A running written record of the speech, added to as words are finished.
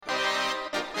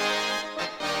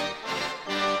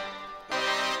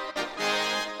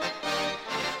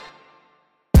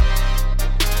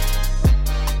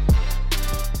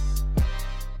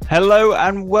Hello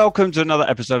and welcome to another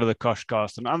episode of the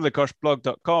Koshcast on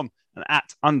underthekoshblog.com and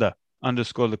at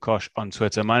under_the Kosh on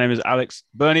Twitter. My name is Alex.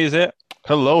 Bernie is here.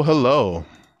 Hello, hello.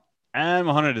 And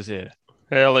Mohammed is here.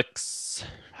 Hey, Alex.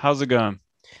 How's it going?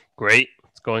 Great.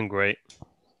 It's going great.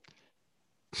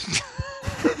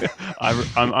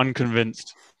 I'm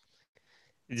unconvinced.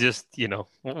 Just, no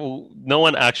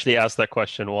one actually asked that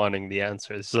question wanting the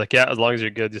answer. It's like, yeah, as long as you're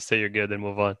good, just say you're good and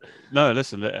move on. No,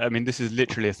 listen, I mean, this is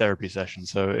literally a therapy session.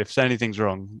 So if anything's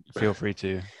wrong, feel free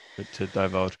to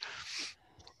divulge.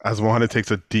 As Mohammed takes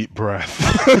a deep breath.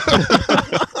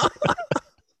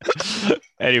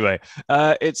 Anyway,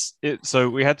 so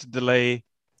we had to delay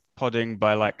podding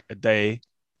by like a day,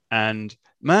 and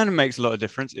man, it makes a lot of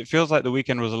difference. It feels like the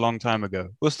weekend was a long time ago.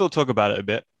 We'll still talk about it a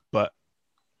bit, but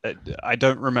I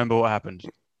don't remember what happened.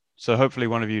 So hopefully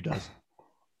one of you does.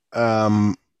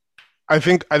 I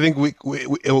think we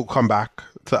it will come back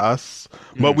to us,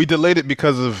 but we delayed it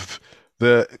because of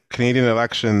the Canadian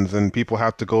elections, and people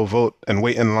have to go vote and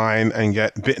wait in line and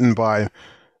get bitten by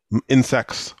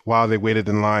insects while they waited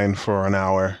in line for an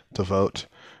hour to vote,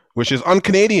 which is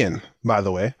un-Canadian, by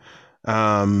the way.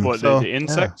 The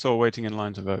insects or waiting in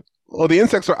line to vote? Well, the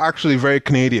insects are actually very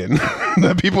Canadian.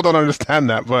 People don't understand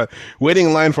that, but waiting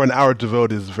in line for an hour to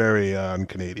vote is very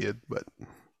un-Canadian. But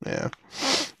yeah,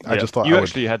 I just thought you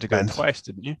actually had to go twice,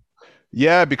 didn't you?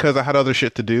 Yeah, because I had other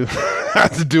shit to do. I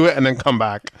had to do it and then come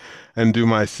back and do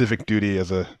my civic duty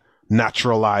as a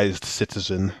naturalized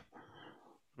citizen.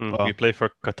 Well, you play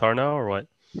for Qatar now or what?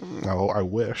 Oh, I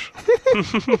wish.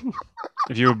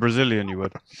 If you were Brazilian, you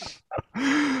would.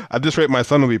 At this rate, my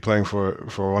son will be playing for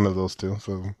one of those two.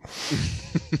 So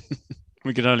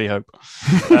we can only hope.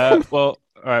 Well,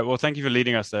 all right. Well, thank you for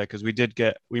leading us there, because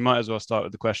we might as well start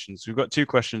with the questions. We've got two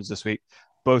questions this week,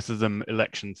 both of them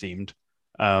election themed.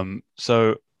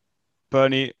 So,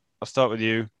 Bernie, I'll start with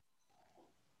you.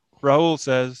 Rahul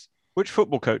says, which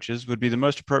football coaches would be the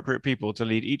most appropriate people to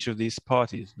lead each of these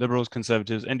parties? Liberals,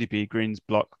 Conservatives, NDP, Greens,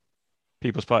 Bloc,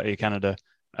 People's Party of Canada.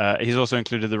 He's also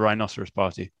included the Rhinoceros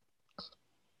Party.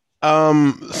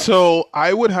 So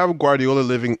I would have Guardiola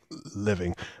leading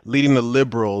the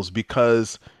Liberals,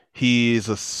 because he's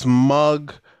a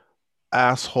smug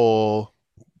asshole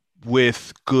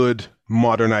with good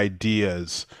modern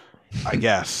ideas, I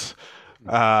guess.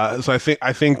 So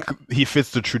I think he fits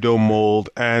the Trudeau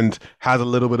mold and has a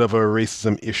little bit of a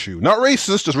racism issue. Not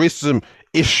racist, just racism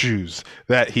issues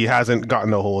that he hasn't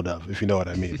gotten a hold of, if you know what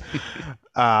I mean.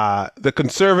 The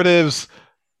Conservatives,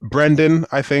 Brendan,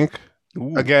 I think.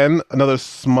 Ooh. Again, another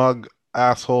smug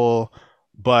asshole,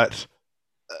 but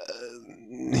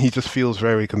he just feels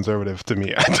very conservative to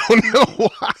me. I don't know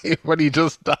why, but he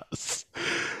just does.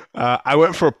 I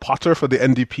went for Potter for the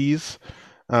NDPs.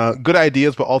 Good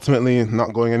ideas, but ultimately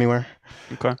not going anywhere.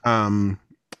 Okay.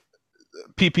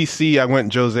 PPC, I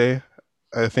went Jose.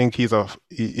 I think he's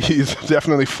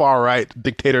definitely far right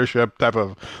dictatorship type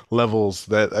of levels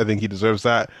that I think he deserves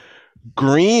that.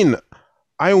 Green,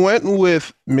 I went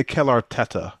with Mikel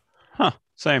Arteta. Huh.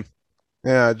 Same.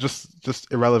 Yeah,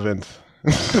 just irrelevant.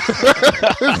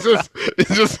 it's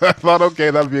just I thought, okay,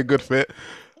 that'd be a good fit.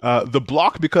 The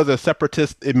Bloc, because they're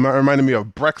separatist, it reminded me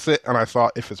of Brexit, and I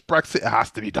thought if it's Brexit, it has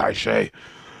to be Daesh.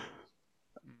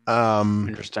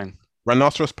 Interesting.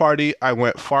 Rhinoceros Party, I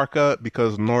went Farka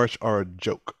because Norwich are a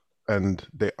joke, and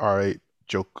they are a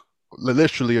joke,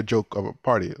 literally a joke of a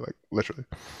party, like literally.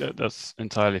 That's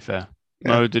entirely fair.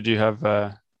 Yeah. Mo, did you have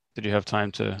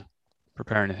time to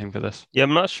prepare anything for this? Yeah,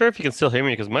 I'm not sure if you can still hear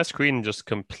me because my screen just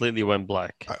completely went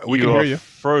black. We can hear you.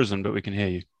 Frozen, but we can hear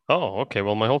you. Oh, okay.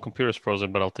 Well, my whole computer's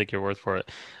frozen, but I'll take your word for it.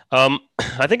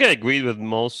 I think I agreed with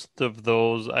most of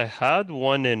those. I had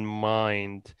one in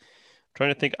mind. I'm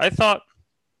trying to think. I thought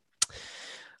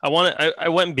I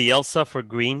went Bielsa for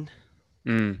Green.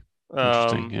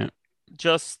 Interesting, yeah.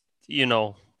 Just,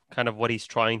 kind of what he's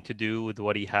trying to do with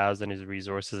what he has and his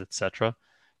resources, etc.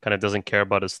 Kind of doesn't care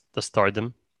about the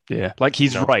stardom. Yeah, like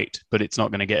he's right, but it's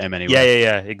not going to get him anywhere.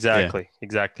 Yeah, exactly.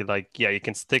 Like, yeah, you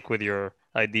can stick with your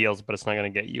ideals, but it's not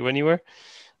going to get you anywhere.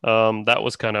 That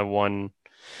was kind of one.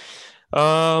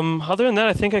 Other than that,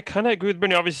 I think I kind of agree with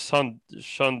Bernie. Obviously,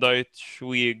 Sean Dyche,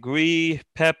 we agree.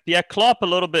 Pep, yeah, Klopp a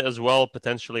little bit as well,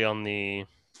 potentially on the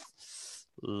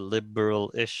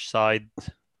liberal-ish side.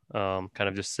 Kind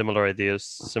of just similar ideas,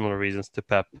 similar reasons to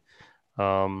Pep.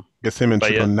 Guess him and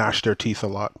Chico gnash their teeth a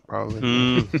lot,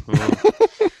 probably.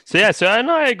 So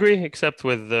I agree, except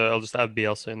with I'll just add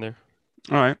Bielsa in there.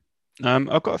 All right.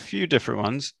 I've got a few different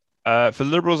ones. For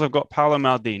Liberals, I've got Paolo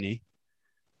Maldini.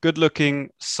 Good-looking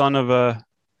son of a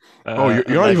You're a not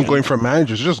even legend. going for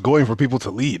managers. You're just going for people to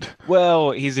lead.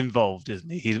 Well, he's involved, isn't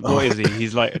he? What Oh. is he?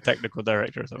 He's like a technical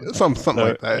director or something. Something So,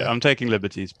 like that. yeah, I'm taking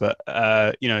liberties, but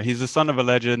he's the son of a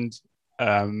legend.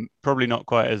 Probably not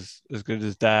quite as good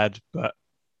as dad, but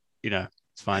it's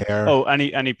fine. Hair. Oh, and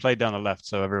he played down the left,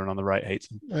 so everyone on the right hates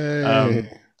him. Hey.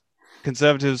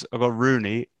 Conservatives have got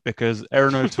Rooney because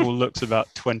Aaron O'Toole looks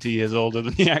about 20 years older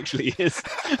than he actually is,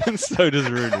 and so does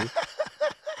Rooney.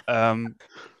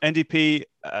 NDP,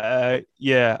 I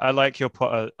like your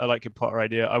Potter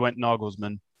idea. I went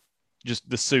Nagelsmann, just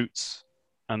the suits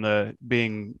and the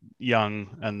being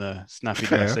young and the snappy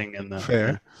Fair, dressing and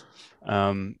fair.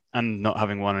 and not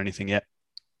having won anything yet.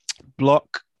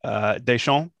 Block,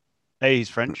 Deschamps. He's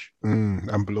French.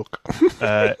 I'm Block.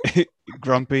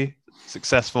 Grumpy,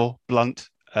 successful, blunt,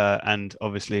 and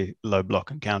obviously low block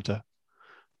and counter.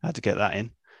 Had to get that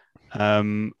in.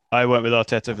 I went with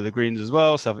Arteta for the Greens as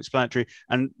well, self-explanatory.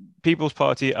 And People's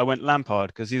Party, I went Lampard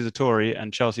because he's a Tory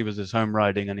and Chelsea was his home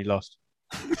riding and he lost.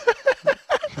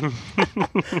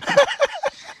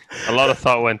 A lot of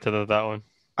thought went into that one.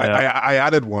 I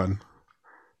added one.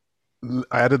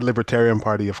 I added Libertarian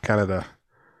Party of Canada.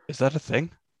 Is that a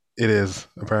thing? It is,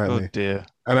 apparently. Oh dear.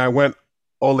 And I went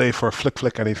Ole for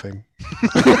flick anything.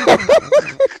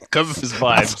 Because His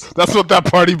vibes. that's what that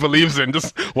party believes in.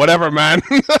 Just whatever, man.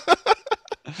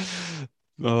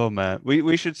 Oh man,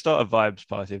 we should start a vibes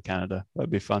party of Canada. That'd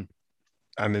be fun.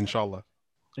 And inshallah.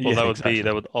 Well, Yeah,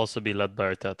 that would also be led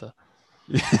by Arteta.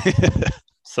 exactly.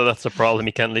 So that's the problem.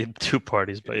 He can't lead two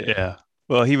parties, but yeah. Yeah.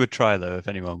 Well, he would try though if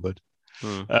anyone would.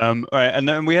 Hmm. All right, and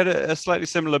then we had a slightly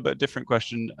similar but different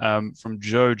question from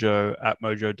Jojo at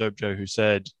Mojo Dopejo, who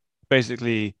said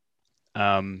basically,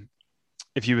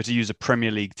 if you were to use a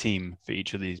Premier League team for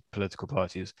each of these political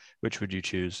parties, which would you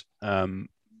choose? I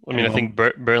mean, I think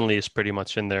Burnley is pretty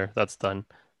much in there. That's done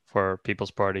for People's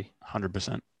Party.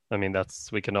 100%. I mean,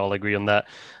 we can all agree on that.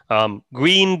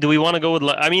 Green, do we want to go with?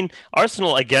 I mean,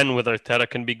 Arsenal again with Arteta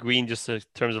can be green just in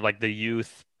terms of like the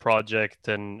youth project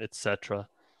and etc.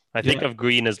 I think of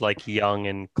green as like young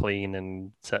and clean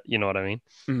and you know what I mean.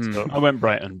 Mm-hmm. So, I went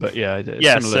Brighton, but yeah,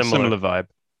 similar vibe.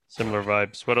 Similar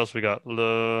vibes. What else we got?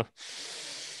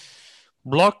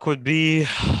 Block would be.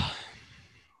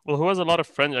 Well, who has a lot of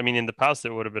French? I mean, in the past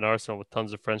it would have been Arsenal with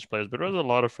tons of French players, but there's a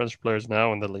lot of French players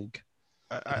now in the league.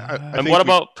 And what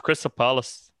about Crystal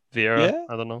Palace? Vieira? Yeah.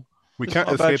 I don't know. We It's can't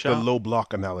not a bad escape the shout. low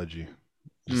block analogy.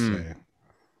 Just saying.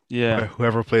 Yeah.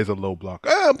 Whoever plays a low block.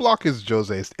 Block is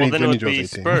Jose's. Well, then it would Jose be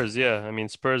team. Spurs. Yeah, I mean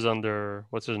Spurs under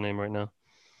what's his name right now?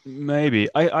 Maybe.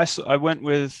 I went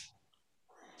with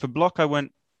for Block. I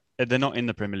went. They're not in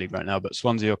the Premier League right now, but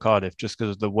Swansea or Cardiff, just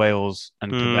because of the Wales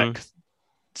and Quebec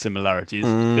similarities.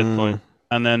 Good point.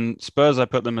 And then Spurs, I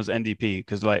put them as NDP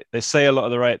because like they say a lot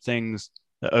of the right things.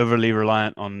 They're overly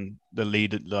reliant on the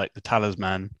lead, like the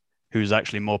talisman, who's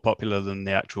actually more popular than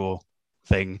the actual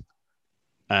thing,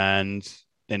 and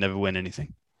they never win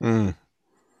anything. Mm.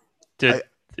 Does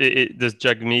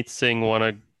Jagmeet Singh want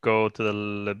to go to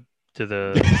the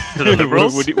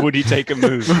Liberals? would he take a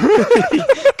move?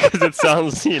 Because it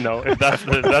sounds, if that's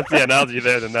the analogy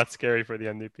there, then that's scary for the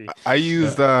NDP. I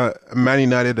used Man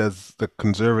United as the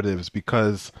Conservatives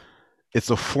because it's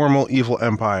a formal evil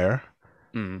empire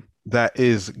that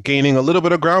is gaining a little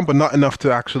bit of ground, but not enough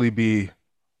to actually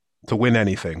to win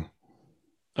anything.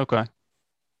 Okay.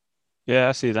 Yeah,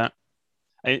 I see that.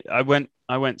 I went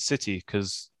City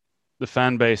because the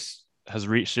fan base has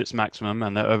reached its maximum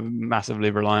and they're massively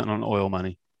reliant on oil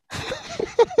money.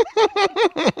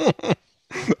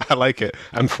 I like it.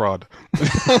 And fraud.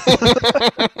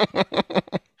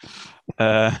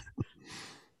 I've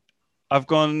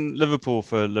gone Liverpool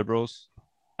for Liberals.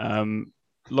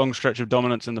 Long stretch of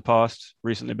dominance in the past,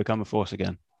 recently become a force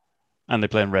again. And they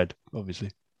play in red,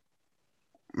 obviously.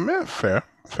 Yeah, fair.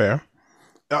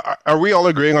 Are we all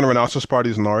agreeing on Renatos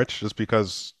Party's Norwich just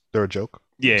because they're a joke?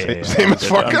 Yeah. Same as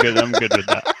fuck. I'm good with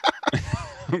that.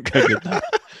 I'm good with that.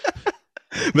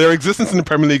 Their existence in the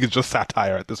Premier League is just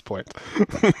satire at this point.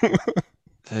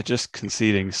 They're just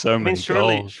conceding so many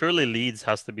goals. Surely Leeds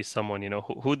has to be someone,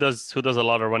 who does a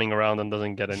lot of running around and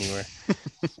doesn't get anywhere.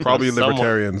 Probably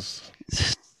Libertarians.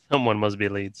 Someone must be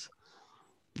Leeds.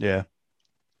 Yeah.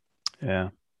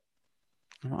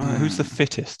 Who's the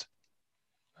fittest?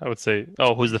 I would say,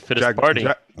 who's the fittest party?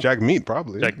 Jagmeet,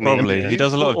 probably. Probably. He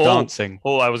does a lot of dancing.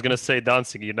 Oh, I was going to say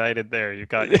dancing. United there. You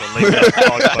got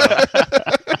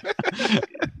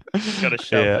got a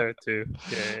shout there too.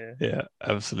 Yeah,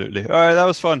 absolutely. All right, that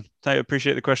was fun. I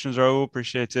appreciate the questions, Raul.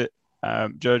 Appreciate it.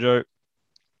 Jojo.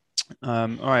 All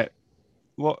right.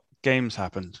 What games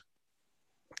happened?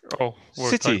 Oh,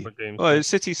 City. Well,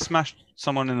 City smashed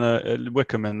someone in the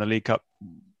Wickham in the League Cup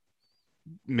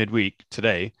midweek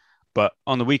today, but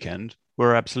on the weekend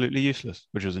were absolutely useless,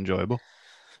 which was enjoyable.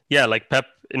 Yeah, like Pep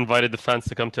invited the fans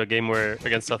to come to a game where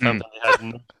against Southampton they had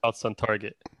no shots on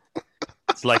target.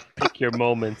 It's like pick your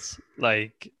moments.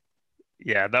 Like,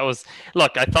 yeah, that was.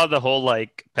 Look, I thought the whole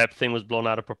like Pep thing was blown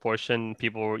out of proportion.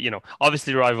 People were,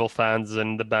 obviously rival fans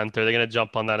and the banter. They're gonna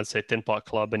jump on that and say Tin Pot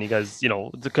Club, and you guys,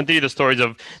 to continue the stories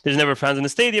of there's never fans in the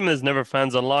stadium, and there's never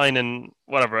fans online, and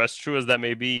whatever. As true as that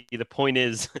may be, the point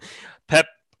is, Pep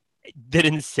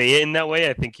didn't say it in that way.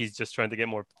 I think he's just trying to get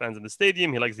more fans in the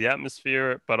stadium. He likes the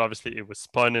atmosphere, but obviously it was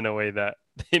spun in a way that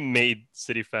it made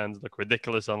City fans look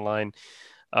ridiculous online.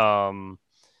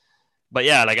 But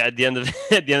yeah, like at the end of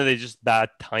the day, just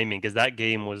bad timing because that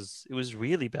game was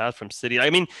really bad from City. I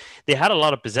mean, they had a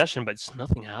lot of possession, but just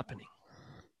nothing happening.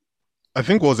 I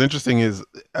think what's interesting is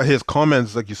his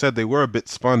comments, like you said, they were a bit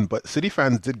spun, but City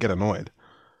fans did get annoyed.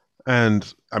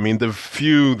 And I mean, the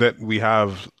few that we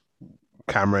have,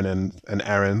 Cameron and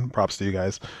Aaron, props to you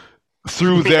guys,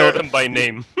 through We their know them by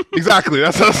name. exactly.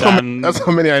 That's how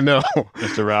many I know.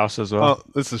 Mr. Rouse as well.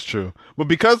 This is true, but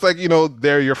because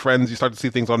they're your friends, you start to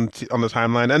see things on the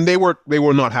timeline, and they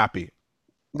were not happy.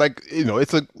 Like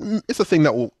it's a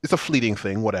thing it's a fleeting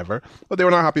thing, whatever. But they were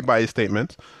not happy by his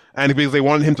statement, and because they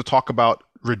wanted him to talk about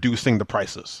reducing the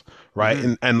prices, right,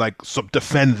 and like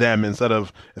defend them instead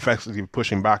of effectively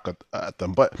pushing back at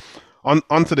them. But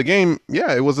onto the game,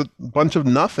 yeah, it was a bunch of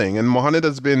nothing, and Mohamed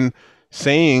has been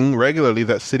saying regularly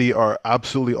that City are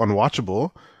absolutely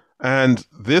unwatchable, and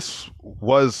this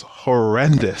was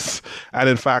horrendous. And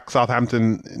in fact,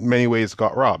 Southampton in many ways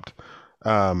got robbed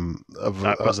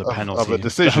that was a penalty. of a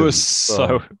decision. That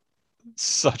was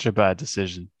such a bad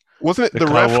decision. Wasn't it the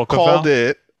ref called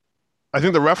it? I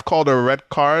think the ref called a red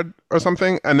card or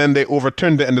something, and then they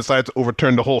overturned it and decided to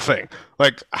overturn the whole thing.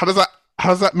 Like, how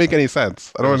does that make any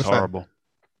sense? I don't understand. Horrible.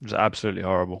 It was absolutely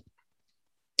horrible.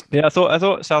 Yeah, I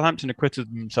thought Southampton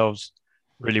acquitted themselves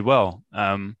really well.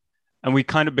 And we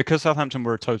because Southampton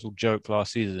were a total joke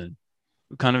last season,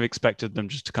 we kind of expected them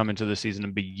just to come into the season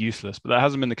and be useless, but that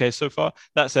hasn't been the case so far.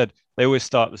 That said, they always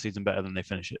start the season better than they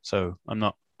finish it. So I'm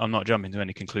not jumping to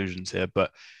any conclusions here,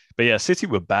 but yeah, City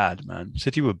were bad, man.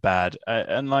 City were bad.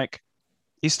 And like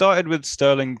he started with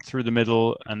Sterling through the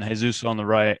middle and Jesus on the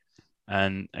right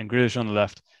and Grealish on the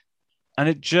left. And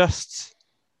they just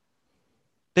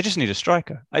need a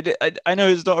striker. I know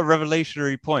it's not a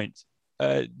revelatory point,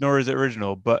 nor is it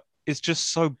original, but it's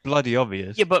just so bloody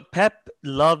obvious. Yeah, but Pep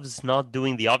loves not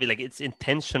doing the obvious. Like, it's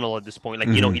intentional at this point. Like,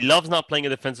 he loves not playing a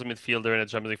defensive midfielder in a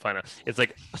Champions League final. It's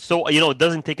like, so, it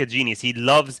doesn't take a genius. He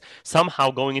loves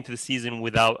somehow going into the season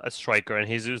without a striker, and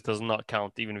Jesus does not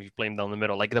count, even if you play him down the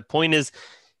middle. Like, the point is,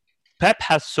 Pep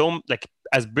has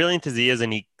as brilliant as he is,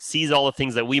 and he sees all the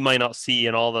things that we might not see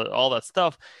and all that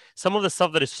stuff, some of the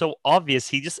stuff that is so obvious,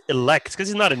 he just elects, because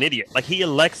he's not an idiot. Like, he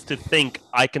elects to think,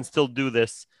 I can still do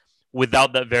this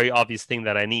without that very obvious thing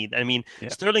that I need. I mean,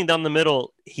 Sterling down the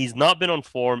middle, he's not been on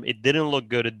form. It didn't look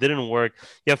good. It didn't work.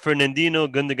 You have Fernandinho,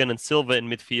 Gundogan, and Silva in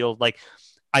midfield. Like,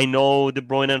 I know De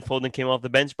Bruyne and Foden came off the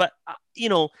bench, but,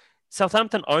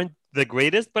 Southampton aren't the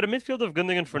greatest, but a midfield of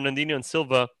Gundogan, Fernandinho, and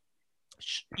Silva,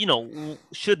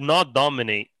 should not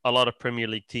dominate a lot of Premier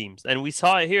League teams. And we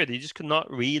saw it here. They just could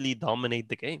not really dominate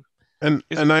the game. And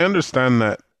I understand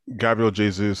that Gabriel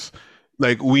Jesus,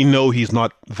 like, we know he's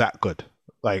not that good.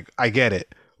 Like, I get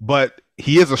it, but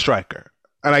he is a striker,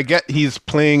 and I get he's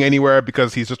playing anywhere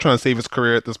because he's just trying to save his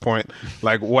career at this point,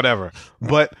 like, whatever.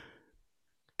 But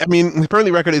I mean, his Premier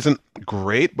League record isn't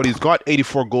great, but he's got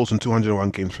 84 goals in 201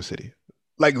 games for City.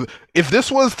 Like, if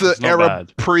this was the era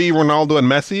pre-Ronaldo and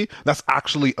Messi, that's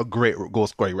actually a great goal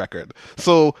scoring record.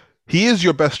 So he is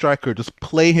your best striker. Just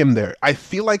play him there. I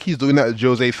feel like he's doing that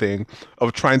Jose thing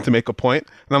of trying to make a point.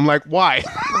 And I'm like, why?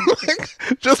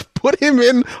 Just put him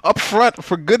in up front,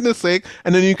 for goodness sake.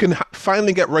 And then you can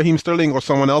finally get Raheem Sterling or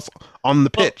someone else on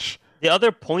the pitch. The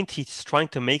other point he's trying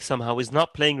to make somehow is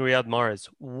not playing Riyad Mahrez.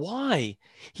 Why?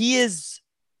 He is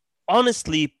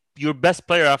honestly your best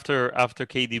player after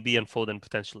KDB and Foden,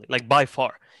 potentially, like, by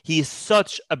far. He is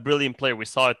such a brilliant player. We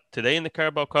saw it today in the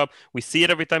Carabao Cup. We see it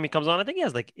every time he comes on. I think he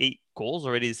has like 8 goals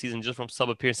already this season just from sub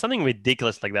appearance, something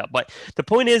ridiculous like that. But the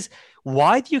point is,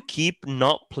 why do you keep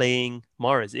not playing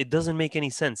Mahrez? It doesn't make any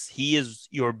sense. He is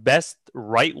your best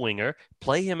right winger.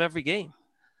 Play him every game.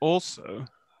 Also,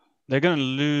 they're going to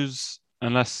lose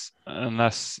unless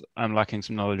I'm lacking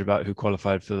some knowledge about who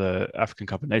qualified for the African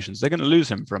Cup of Nations. They're going to lose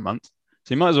him for a month.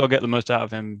 So you might as well get the most out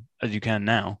of him as you can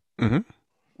now. And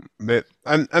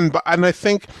I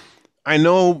think, I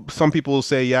know some people will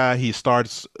say, yeah, he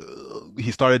started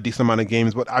a decent amount of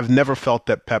games, but I've never felt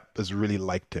that Pep has really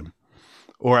liked him,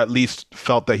 or at least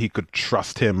felt that he could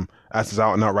trust him as his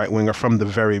out and out right winger from the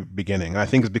very beginning. I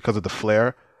think it's because of the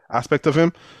flair aspect of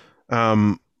him.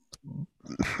 Um,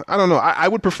 I don't know. I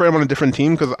would prefer him on a different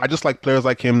team because I just like players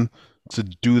like him to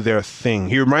do their thing.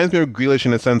 He reminds me of Grealish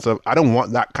in the sense of I don't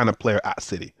want that kind of player at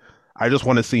City. I just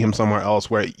want to see him somewhere else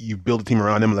where you build a team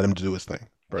around him and let him do his thing.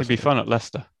 It'd be fun at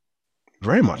Leicester.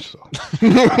 Very much so.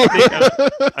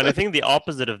 And I think the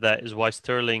opposite of that is why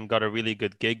Sterling got a really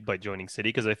good gig by joining City,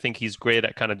 because I think he's great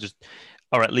at kind of just,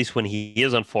 or at least when he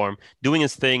is on form, doing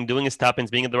his thing, doing his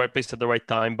tap-ins, being at the right place at the right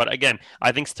time. But again,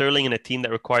 I think Sterling in a team that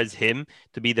requires him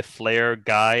to be the flair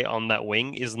guy on that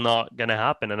wing is not going to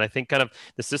happen. And I think kind of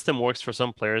the system works for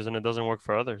some players and it doesn't work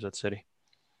for others at City.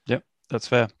 Yep, that's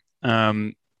fair.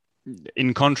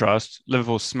 In contrast,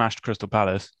 Liverpool smashed Crystal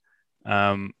Palace,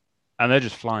 and they're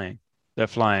just flying. They're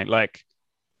flying. Like,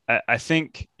 I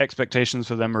think expectations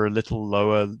for them are a little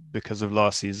lower because of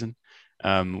last season,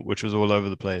 which was all over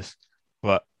the place.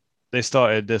 But they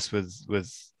started this with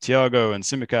Thiago and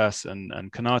Tsimikas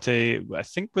and Konate. I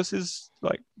think was his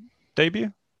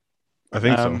debut. I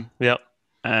think so. Yeah,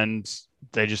 and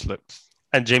they just looked.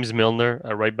 And James Milner,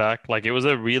 right back. Like, it was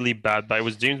a really bad. But it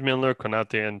was James Milner,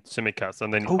 Konate, and Tsimikas,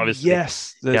 and then obviously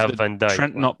yes, the Van Dijk.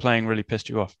 Trent not playing really pissed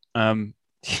you off.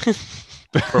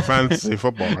 For fantasy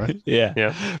football, right?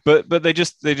 Yeah. But they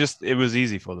just it was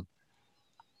easy for them.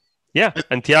 Yeah,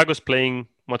 and Thiago's playing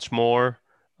much more.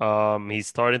 He's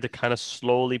starting to kind of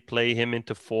slowly play him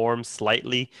into form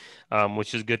slightly,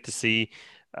 which is good to see.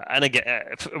 And again,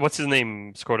 what's his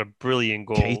name? Scored a brilliant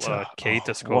goal.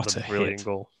 Keita scored a brilliant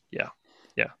goal. Yeah.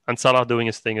 And Salah doing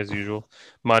his thing as usual.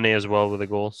 Mane as well with a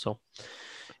goal. So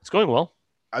it's going well.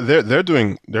 They're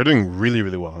doing really,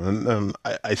 really well, and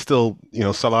I still,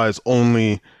 Salah is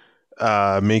only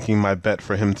making my bet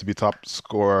for him to be top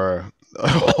scorer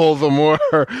all the more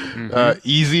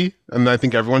easy, and I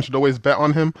think everyone should always bet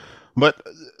on him. But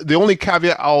the only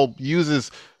caveat I'll use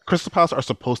is Crystal Palace are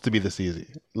supposed to be this easy.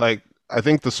 Like, I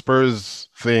think the Spurs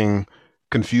thing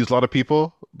confused a lot of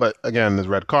people, but again, there's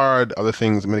red card, other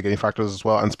things, mitigating factors as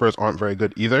well, and Spurs aren't very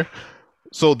good either.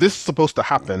 So this is supposed to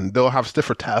happen. They'll have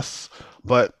stiffer tests,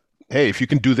 but hey, if you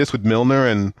can do this with Milner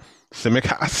and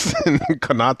Tsimikas and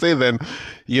Konate, then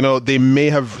they may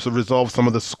have resolved some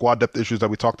of the squad depth issues that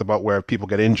we talked about, where people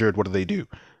get injured. What do?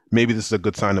 Maybe this is a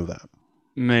good sign of that.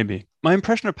 Maybe. My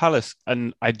impression of Palace,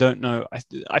 and I don't know,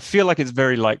 I feel like it's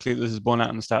very likely this is borne out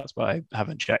in the stats, but I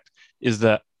haven't checked, is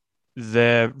that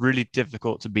they're really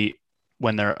difficult to beat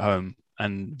when they're at home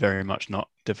and very much not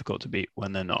difficult to beat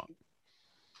when they're not.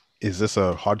 Is this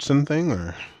a Hodgson thing,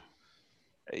 or?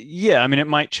 Yeah, I mean, it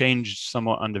might change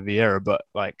somewhat under Vieira, but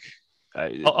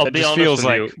I'll it be just honest feels with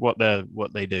like you.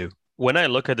 what they do. When I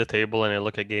look at the table and I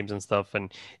look at games and stuff,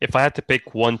 and if I had to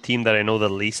pick one team that I know the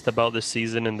least about this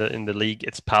season in the league,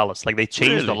 it's Palace. Like, they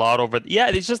changed a lot over.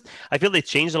 I feel they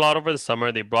changed a lot over the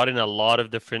summer. They brought in a lot of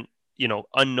different,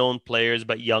 unknown players,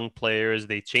 but young players.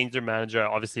 They changed their manager.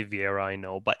 Obviously, Vieira, I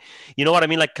know, but you know what I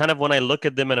mean? Like, kind of when I look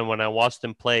at them and when I watch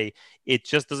them play, it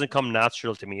just doesn't come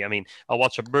natural to me. I mean, I'll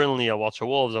watch a Burnley, I'll watch a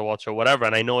Wolves, I'll watch a whatever,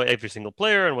 and I know every single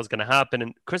player and what's going to happen.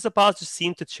 And Crystal Palace just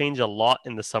seemed to change a lot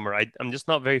in the summer. I'm just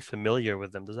not very familiar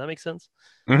with them. Does that make sense?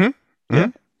 Mm-hmm.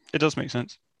 Yeah, it does make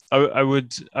sense. I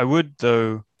would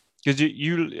though, because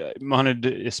you Mohamed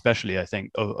especially, I think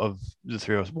of the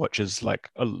three of us watches like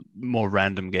more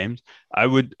random games. I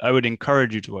would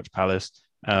encourage you to watch Palace,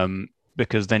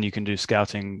 because then you can do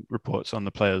scouting reports on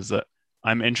the players that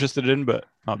I'm interested in but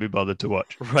can't be bothered to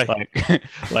watch. Right.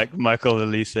 Like Michael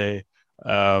Elise, and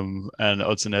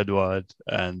Odson Edouard,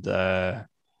 and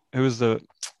who was the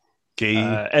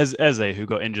Eze, who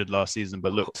got injured last season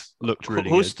but looked really who good.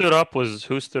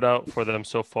 Who stood out for them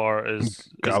so far is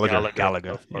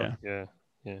Gallagher.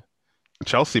 Yeah.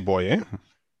 Chelsea boy, eh?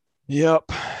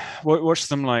 Yep. Watch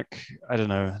them, like, I don't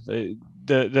know.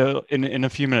 They'll in a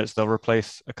few minutes they'll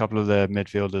replace a couple of their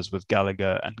midfielders with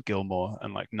Gallagher and Gilmore,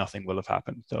 and like nothing will have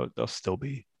happened. They'll still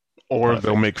be. Or perfect.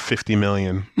 They'll make 50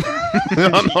 million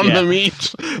on them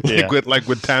each, like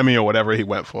with Tammy or whatever he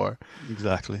went for.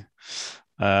 Exactly.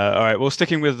 All right. Well,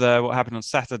 sticking with what happened on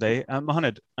Saturday,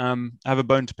 Mohamed, I have a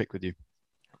bone to pick with you.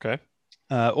 Okay.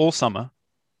 All summer,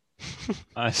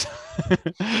 I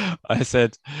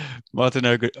said Martin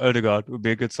Odegaard would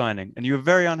be a good signing, and you were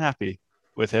very unhappy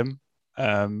with him.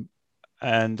 And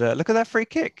look at that free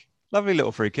kick. Lovely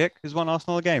little free kick. He's won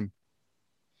Arsenal a game.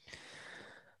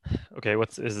 Okay,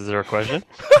 is there a question?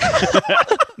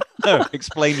 No,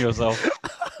 explain yourself.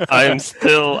 I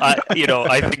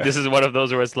think this is one of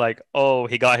those where it's like, oh,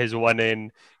 he got his one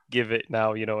in, give it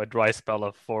now, a dry spell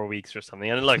of 4 weeks or something.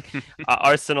 And look,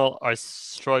 Arsenal are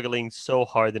struggling so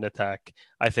hard in attack.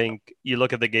 I think you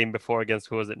look at the game before against,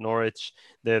 who was it, Norwich,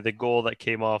 the goal that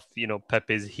came off,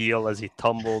 Pepe's heel as he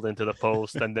tumbled into the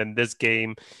post, and then this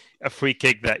game, a free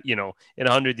kick that, in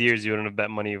 100 years you wouldn't have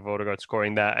bet money of Odegaard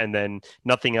scoring that, and then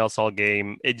nothing else all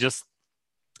game.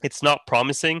 It's not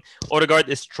promising. Odegaard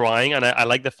is trying, and I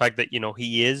like the fact that,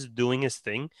 he is doing his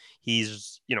thing.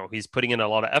 He's putting in a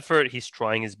lot of effort. He's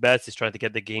trying his best. He's trying to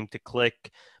get the game to click.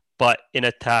 But in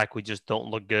attack, we just don't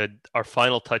look good. Our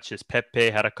final touches, Pepe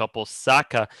had a couple.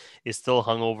 Saka is still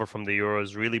hungover from the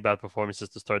Euros. Really bad performances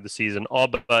to start the season.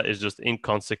 Auba is just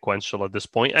inconsequential at this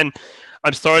point. And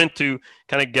I'm starting to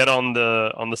kind of get on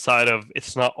the side of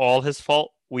it's not all his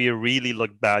fault. We really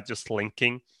look bad just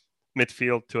linking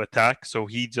midfield to attack, so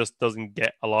he just doesn't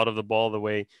get a lot of the ball the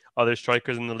way other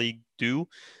strikers in the league do.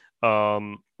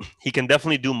 He can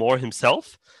definitely do more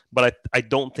himself, but I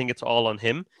don't think it's all on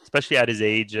him, especially at his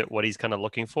age, at what he's kind of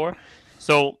looking for.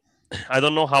 So I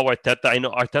don't know how I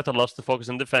know Arteta loves to focus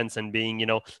on defense and being,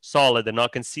 solid and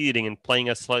not conceding and playing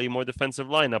a slightly more defensive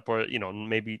lineup, or,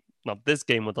 maybe not this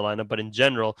game with the lineup, but in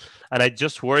general. And I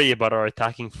just worry about our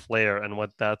attacking flair and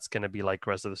what that's going to be like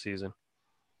the rest of the season.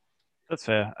 That's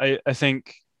fair. I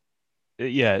think,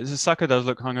 yeah, Saka does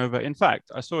look hungover. In fact,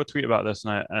 I saw a tweet about this,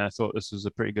 and I thought this was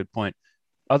a pretty good point.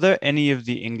 Are there any of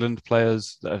the England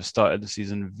players that have started the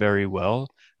season very well?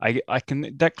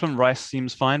 Declan Rice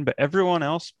seems fine, but everyone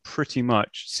else pretty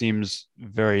much seems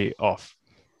very off.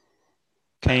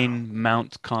 Kane,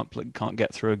 Mount can't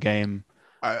get through a game.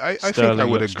 I think I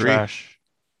would agree. Trash.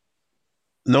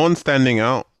 No one's standing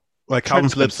out. Like Calvin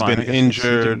Phillips has been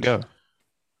injured.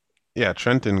 Yeah,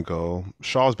 Trent didn't go.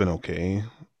 Shaw's been okay.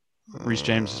 Reece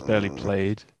James has barely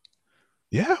played.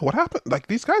 Yeah, what happened? Like,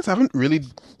 these guys haven't really...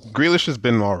 Grealish has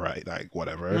been all right, like,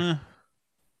 whatever.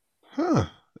 Huh.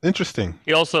 Interesting.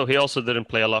 He also didn't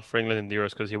play a lot for England in the Euros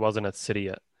because he wasn't at City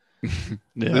yet.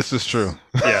 Yeah. This is true.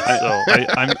 Yeah,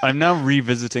 so... I'm now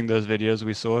revisiting those videos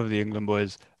we saw of the England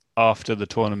boys after the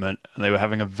tournament, and they were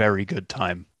having a very good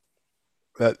time.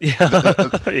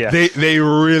 Yeah. They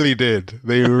really did.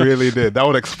 They really did. That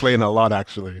would explain a lot,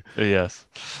 actually. Yes.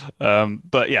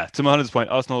 But yeah, to Mohamed's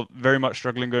point, Arsenal very much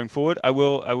struggling going forward. I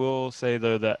will say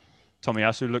though that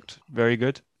Tomiyasu looked very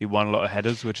good. He won a lot of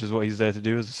headers, which is what he's there to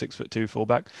do as a 6'2"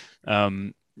 fullback.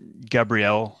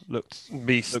 Gabriel looked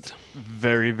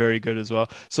very, very good as well.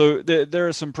 So there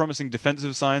are some promising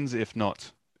defensive signs, if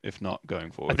not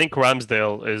going forward. I think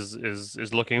Ramsdale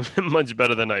is looking much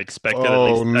better than I expected. Oh,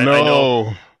 at least. No! I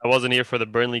know I wasn't here for the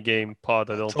Burnley game pod.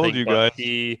 I don't told think. You but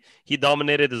guys. He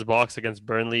dominated his box against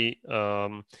Burnley.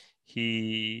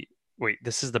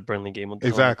 This is the Burnley game.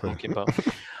 Exactly.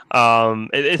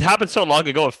 It happened so long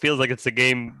ago. It feels like it's a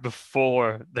game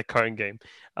before the current game.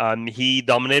 He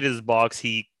dominated his box.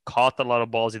 He caught a lot of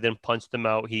balls. He didn't punch them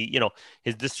out.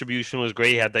 His distribution was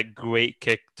great. He had that great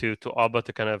kick to Auba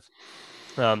to kind of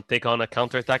take on a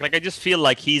counterattack. Like, I just feel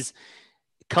like he's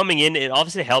coming in. It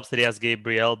obviously helps that he has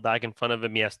Gabriel back in front of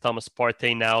him. He has Thomas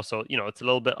Partey now, so it's a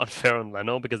little bit unfair on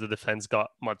Leno because the defense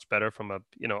got much better from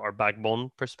our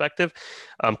backbone perspective.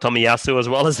 Tomiyasu as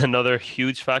well is another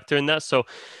huge factor in that. So,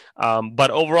 but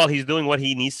overall, he's doing what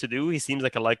he needs to do. He seems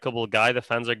like a likable guy. The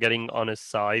fans are getting on his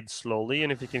side slowly,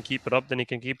 and if he can keep it up, then he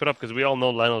can keep it up, because we all know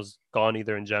Leno's gone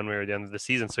either in January or the end of the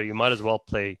season. So you might as well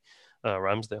play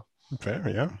Ramsdale. Fair,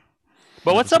 yeah.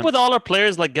 But what's up with all our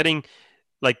players like getting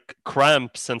like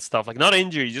cramps and stuff? Like, not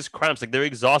injury, just cramps. Like, they're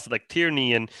exhausted. Like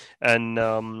Tierney and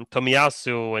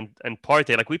Tomiyasu and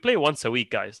Partey. Like, we play once a week,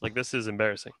 guys. Like, this is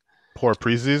embarrassing. Poor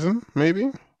preseason,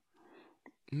 maybe.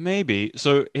 Maybe.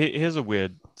 So here's a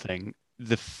weird thing.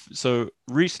 So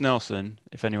Reece Nelson,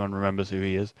 if anyone remembers who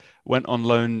he is, went on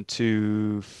loan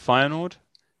to Feyenoord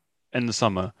in the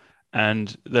summer.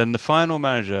 And then the final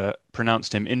manager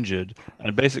pronounced him injured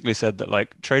and basically said that,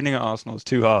 like, training at Arsenal is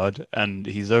too hard and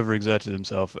he's overexerted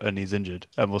himself and he's injured,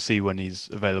 and we'll see when he's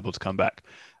available to come back.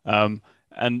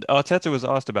 And Arteta was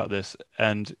asked about this,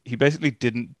 and he basically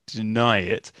didn't deny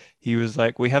it. He was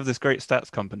like, we have this great stats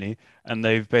company, and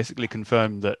they've basically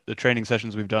confirmed that the training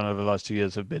sessions we've done over the last 2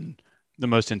 years have been the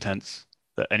most intense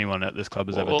that anyone at this club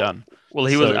has ever done. Well,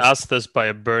 he was asked this by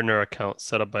a burner account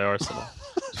set up by Arsenal.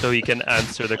 So he can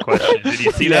answer the question. Did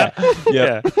you see that?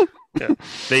 Yeah.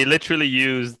 They literally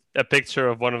used a picture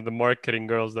of one of the marketing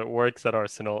girls that works at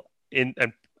Arsenal and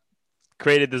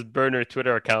created this burner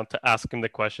Twitter account to ask him the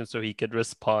question so he could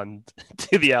respond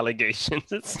to the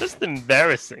allegations. It's just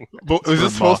embarrassing. But is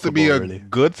this supposed to be a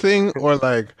good thing, or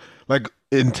like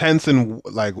intense, and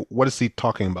like, what is he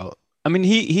talking about? I mean,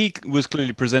 he was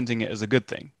clearly presenting it as a good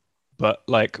thing. but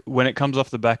like when it comes off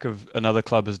the back of another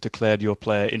club has declared your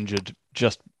player injured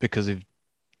just because of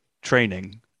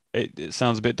training, it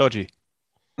sounds a bit dodgy.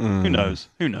 Who knows?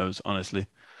 Who knows, honestly.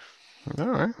 All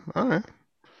right, all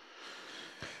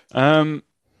right.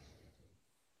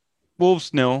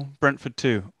 Wolves 0, Brentford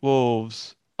 2.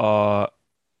 Wolves are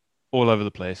all over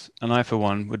the place, and I, for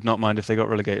one, would not mind if they got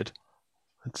relegated.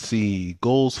 Let's see.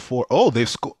 Goals for. Oh, they've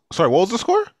scored. Sorry, what was the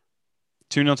score?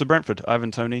 2-0 to Brentford. Ivan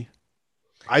Toney.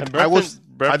 I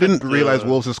didn't realize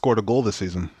Wolves had scored a goal this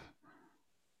season.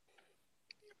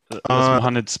 That's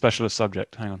Mohamed's specialist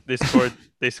subject. Hang on. They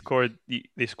scored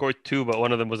 2, but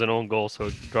one of them was an own goal, so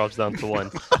it drops down to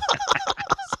 1.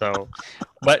 So,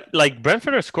 but like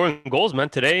Brentford are scoring goals, man.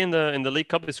 Today in the League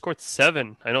Cup, they scored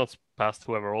 7. I know it's past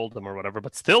whoever owned them or whatever,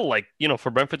 but still, like, you know, for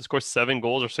Brentford to score 7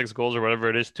 goals or 6 goals or whatever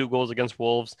it is, 2 goals against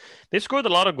Wolves, they've scored a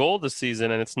lot of goals this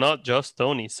season, and it's not just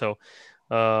Tony. So,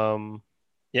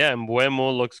 yeah,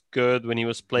 Mbuemo looks good when he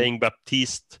was playing.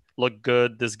 Baptiste looked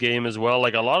good this game as well.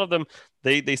 Like a lot of them,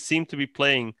 they seem to be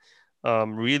playing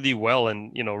really well,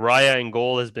 and you know, Raya in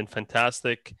goal has been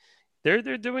fantastic. They're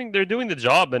doing the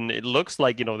job, and it looks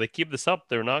like, you know, they keep this up,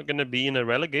 they're not going to be in a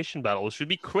relegation battle. It should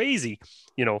be crazy,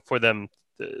 you know, for them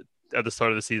at the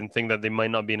start of the season think that they might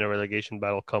not be in a relegation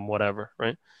battle come whatever,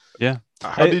 right? Yeah.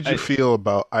 How did you feel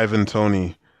about Ivan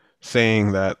Toney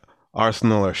saying that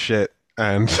Arsenal are shit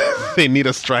and they need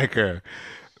a striker?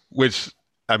 Which,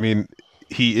 I mean,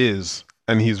 he is,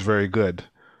 and he's very good.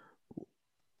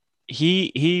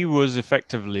 He was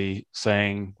effectively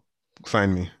saying,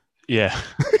 "Sign me." Yeah.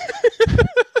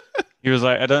 He was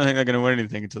like, I don't think they're going to win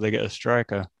anything until they get a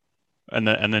striker, and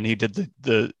then he did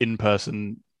the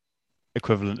in-person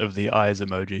equivalent of the eyes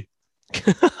emoji.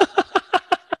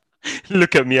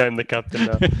 Look at me, I'm the captain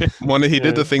now. He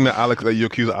did the thing that you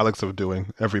accuse Alex of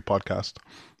doing every podcast.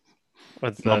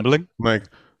 What's that? Mumbling? Like,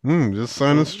 just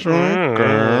sign a striker.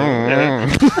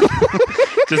 Yeah.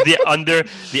 Just the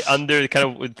under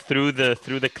kind of through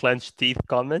the clenched teeth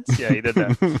comments. Yeah, he did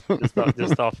that.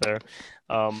 just off there.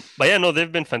 But yeah, no,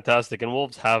 they've been fantastic, and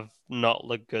Wolves have not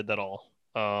looked good at all.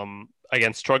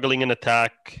 Again, struggling in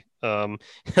attack.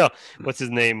 What's his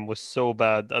name was so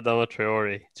bad. Adama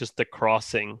Traore. Just the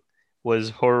crossing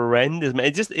was horrendous.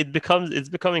 Man, it's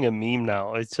becoming a meme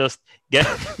now. It's just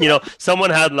someone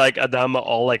had like Adama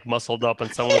all like muscled up,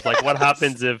 and someone was like, what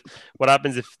happens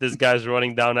if this guy's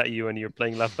running down at you and you're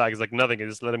playing left back? It's like nothing. I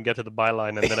just let him get to the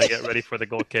byline and then I get ready for the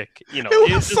goal kick. You know,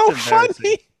 it was so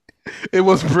funny. It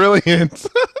was brilliant.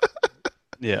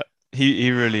 Yeah,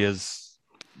 he really is.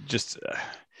 Just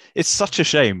it's such a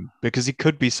shame because he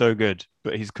could be so good,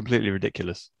 but he's completely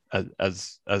ridiculous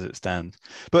as it stands.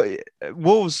 But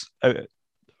Wolves are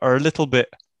a little bit.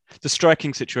 The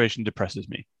striking situation depresses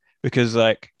me because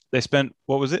like they spent,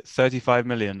 what was it, 35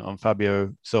 million on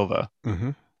Fabio Silva,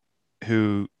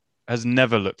 who has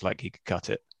never looked like he could cut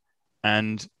it,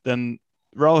 and then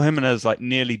Raul Jimenez like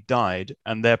nearly died,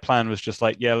 and their plan was just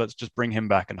like, yeah, let's just bring him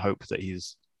back and hope that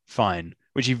he's fine,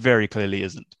 which he very clearly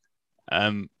isn't.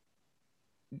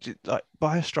 Like,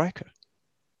 buy a striker.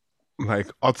 Like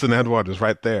Odson Edward is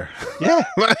right there. Yeah.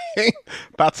 Like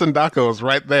Patson Dako is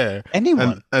right there.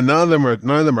 Anyone. And none of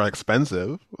them are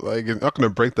expensive. Like, it's not going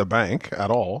to break the bank at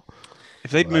all.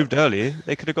 If they'd moved earlier,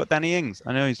 they could have got Danny Ings.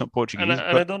 I know he's not Portuguese, and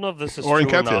I don't know if this is true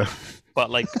or not, but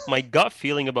like my gut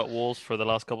feeling about Wolves for the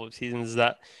last couple of seasons is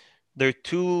that they're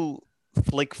too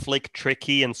flick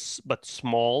tricky but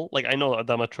small. Like, I know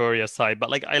Adama Traore aside, but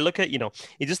like I look at,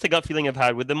 it's just a gut feeling I've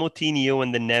had with the Moutinho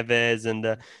and the Neves and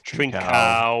the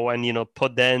Trincao and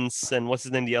Podence and what's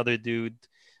his name, the other dude,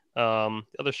 the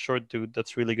other short dude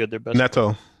that's really good. Their best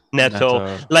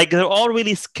Neto. Like, they're all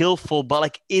really skillful, but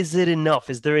like, is it enough?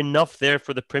 Is there enough there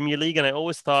for the Premier League? And I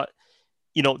always thought,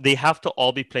 they have to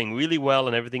all be playing really well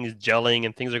and everything is gelling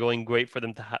and things are going great for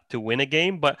them to win a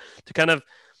game, but to kind of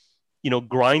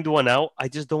grind one out, I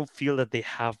just don't feel that they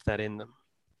have that in them.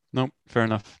 No, fair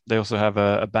enough. They also have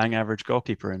a bang average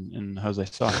goalkeeper in Jose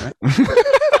Sarr, right?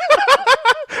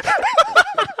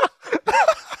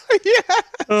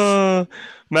 Yeah.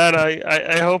 Man,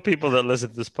 I hope people that listen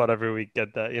to this pod every week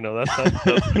get that.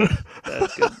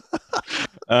 That's good.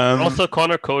 Also,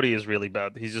 Connor Cody is really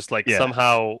bad. He's just like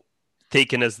somehow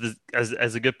taken as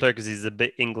a good player because he's a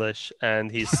bit English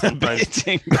and he's sometimes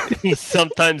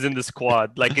in the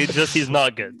squad. Like, he's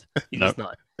not good. He's just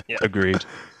not. Yeah. Agreed.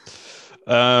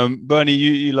 Bernie,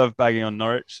 you love bagging on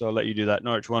Norwich, so I'll let you do that.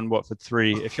 Norwich 1, Watford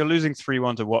 3. If you're losing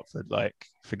 3-1 to Watford, like,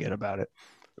 forget about it.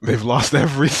 They've lost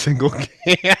every single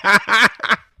game.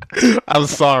 I'm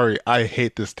sorry. I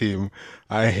hate this team.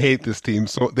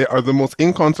 So they are the most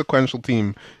inconsequential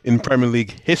team in Premier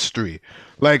League history.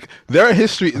 Like, their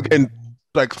history, and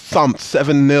like thumped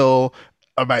 7-0.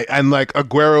 And like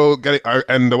Aguero getting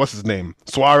and what's his name,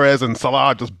 Suarez and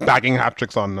Salah just bagging hat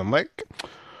tricks on them. Like,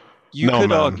 You no, could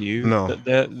man, argue no.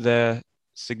 that their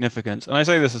significance, and I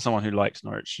say this as someone who likes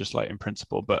Norwich, just like in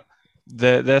principle, but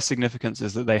their significance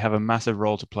is that they have a massive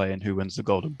role to play in who wins the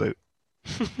Golden Boot.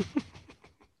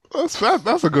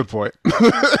 That's a good point.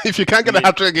 If you can't get a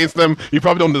hat trick against them, you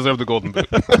probably don't deserve the Golden Boot.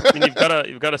 I mean,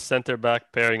 you've got a center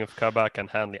back pairing of Kabak and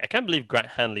Hanley. I can't believe Grant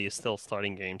Hanley is still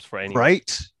starting games for anyone.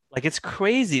 Right? Like, it's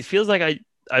crazy. It feels like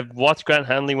I've watched Grant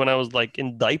Hanley when I was like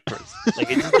in diapers. Like,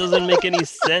 it just doesn't make any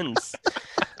sense.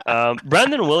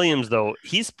 Brandon Williams, though,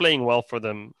 he's playing well for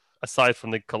them. Aside from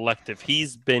the collective,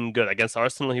 he's been good against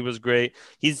Arsenal. He was great.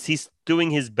 He's doing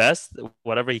his best,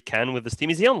 whatever he can with this team.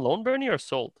 Is he on loan, Bernie, or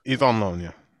sold? He's on loan,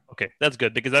 yeah. Okay, that's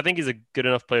good because I think he's a good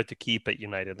enough player to keep at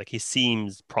United. Like, he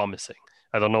seems promising.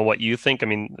 I don't know what you think. I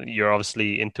mean, you're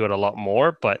obviously into it a lot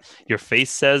more, but your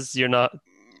face says you're not.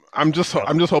 I'm just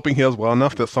hoping he does well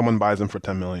enough that someone buys him for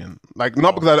 10 million. Like,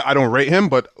 not because I don't rate him,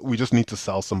 but we just need to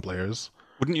sell some players.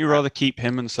 Wouldn't you rather keep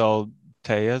him and sell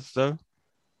Tejas, though?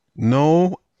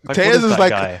 No. Like, Tejas is that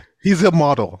like guy? He's a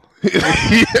model.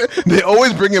 They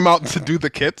always bring him out to do the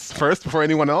kits first before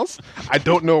anyone else. I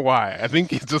don't know why. I think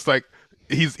he's just like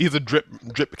he's a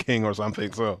drip king or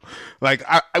something. So like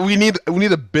we need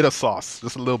a bit of sauce,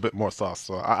 just a little bit more sauce.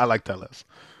 So I like Teles.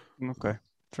 Okay,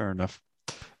 fair enough.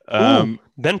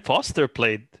 Ben Foster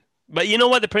played, but you know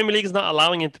what? The Premier League is not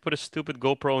allowing him to put a stupid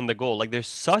GoPro in the goal. Like, they're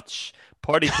such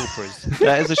party poopers.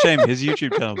 That is a shame. His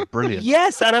YouTube channel is brilliant.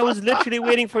 Yes, and I was literally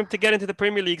waiting for him to get into the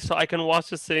Premier League so I can watch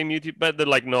the same YouTube. But they're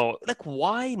like, no, like,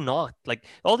 why not? Like,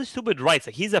 all these stupid rights.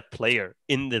 Like, he's a player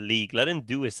in the league. Let him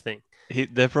do his thing.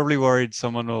 They're probably worried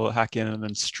someone will hack in and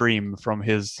then stream from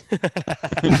his.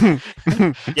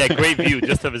 Yeah, great view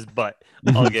just of his butt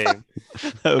all game.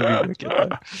 That would be wicked, though.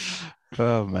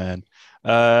 Oh man.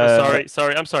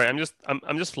 Sorry. I'm sorry. I'm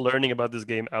just learning about this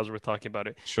game as we're talking about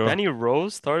it. Sure. Danny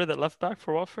Rose started at left back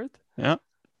for Watford. Yeah.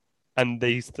 And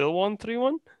they still won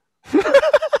 3-1.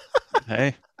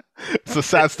 Hey. It's a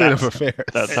sad state of affairs.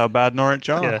 That's how bad Norwich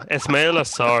are. Yeah, Ismail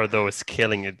Assar though is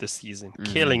killing it this season,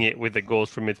 killing it with the goals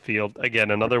from midfield.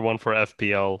 Again, another one for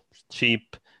FPL,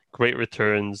 cheap, great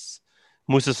returns.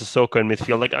 Musa Sissoko in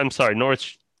midfield. Like, I'm sorry,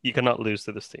 Norwich, you cannot lose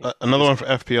to this team. Another one for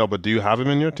FPL, but do you have him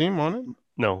in your team on it?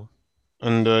 No.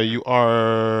 And you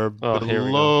are here we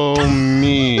below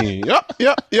me. Yep.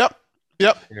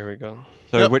 Here we go.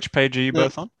 So which page are you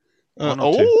both on?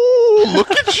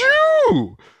 Look at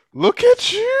you! Look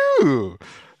at you!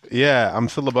 Yeah, I'm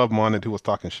still above Monet, who was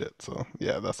talking shit. So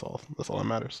yeah, that's all. That's all that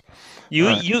matters.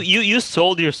 You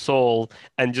sold your soul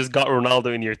and just got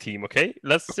Ronaldo in your team. Okay,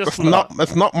 let's just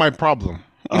That's not my problem.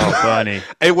 Oh, funny.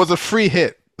 It was a free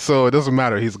hit, so it doesn't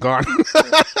matter. He's gone.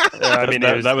 Yeah, I mean,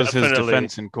 that was his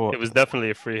defense in court. It was definitely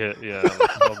a free hit. Yeah.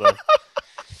 Well done.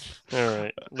 All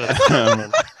right. Let's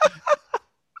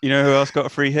You know who else got a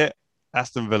free hit?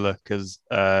 Aston Villa, because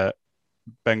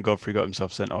Ben Godfrey got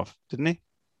himself sent off, didn't he?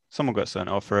 Someone got sent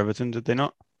off for Everton, did they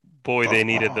not? Boy, they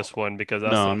needed this one because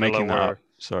Aston Villa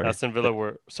Sorry. Aston Villa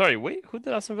were. Sorry, wait. Who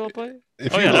did Aston Villa play?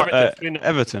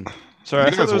 Everton. Sorry,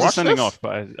 I thought there was a sending off,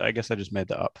 but I guess I just made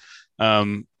that up.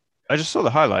 I just saw the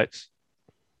highlights.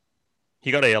 He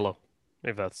got a yellow,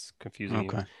 if that's confusing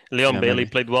Okay. you. Leon Bailey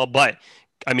played well, but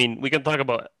I mean, we can talk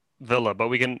about Villa, but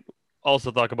we can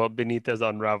also talk about Benitez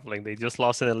unraveling. They just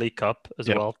lost in the League Cup as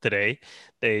well today.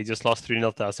 They just lost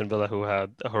 3-0 to Aston Villa, who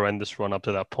had a horrendous run up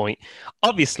to that point.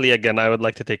 Obviously, again, I would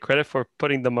like to take credit for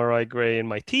putting the Mariah Gray in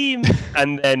my team,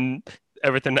 and then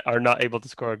Everton are not able to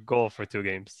score a goal for 2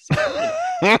 games. So,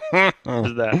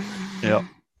 there's that. Yeah,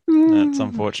 that's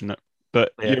unfortunate.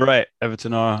 But you're right.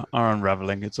 Everton are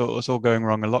unraveling. It's all going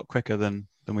wrong a lot quicker than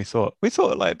we thought. We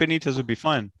thought like Benitez would be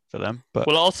fine for them, but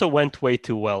it also went way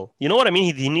too well. You know what I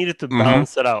mean? He needed to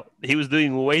balance it out. He was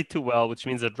doing way too well, which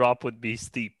means the drop would be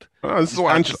steep. This is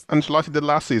what Ancelotti did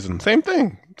last season. Same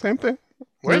thing.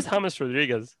 Where's James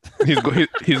Rodriguez? He's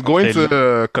going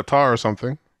to Qatar or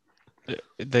something.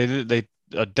 They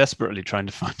are desperately trying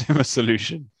to find him a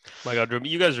solution. My God,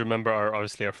 you guys remember our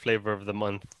flavor of the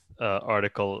month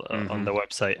article on the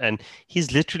website, and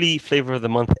he's literally flavor of the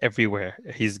month everywhere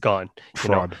he's gone.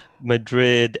 Fraud.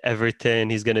 Madrid,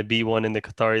 Everton, he's gonna be one in the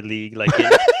Qatari league. Like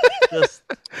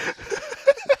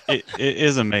it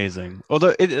is amazing.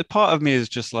 Although part of me is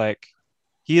just like,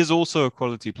 he is also a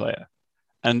quality player,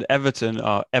 and Everton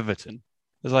are Everton.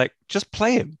 It's like, just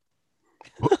play him.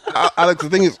 Alex, the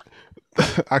thing is,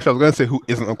 actually, I was going to say who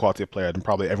isn't a quality player, and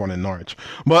probably everyone in Norwich.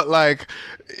 But, like,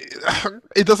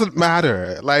 it doesn't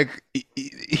matter. Like,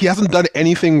 he hasn't done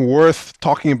anything worth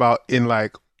talking about in,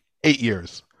 like, 8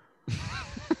 years.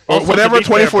 Also, whatever to be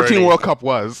fair, 2014 Bernie, World Cup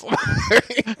was.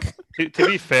 to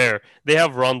be fair, they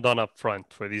have Rondon up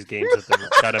front for these games that they're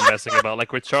kind of messing about. Like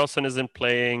Richarlison isn't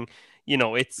playing.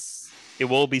 It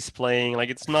will be playing. Like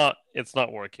it's not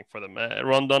working for them.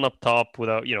 Rondon up top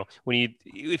without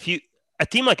if you a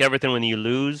team like Everton, when you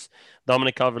lose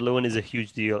Dominic Calvert-Lewin is a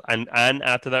huge deal, and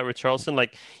add to that Richarlison,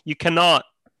 like you cannot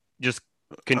just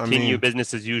continue mean-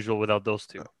 business as usual without those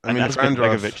two. I And mean, if Aspen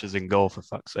Andros, Begovic is in goal, for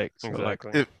fuck's sake. So, like,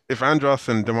 Exactly. if Andros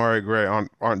and Damari Gray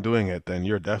aren't doing it, then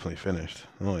you're definitely finished.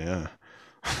 Oh yeah.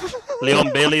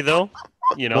 Leon Bailey, though,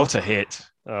 what a hit.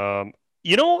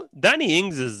 Danny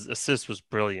Ings' assist was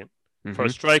brilliant. For a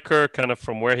Mhm. striker, kind of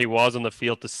from where he was on the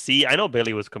field to see. I know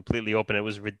Bailey was completely open. It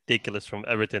was ridiculous from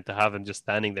Everton to have him just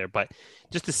standing there, but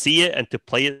just to see it and to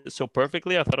play it so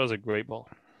perfectly, I thought it was a great ball.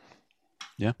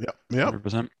 Yep.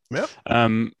 100%. Yep.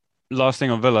 Last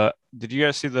thing on Villa, did you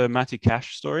guys see the Matty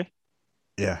Cash story?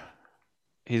 Yeah.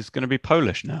 He's going to be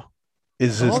Polish now.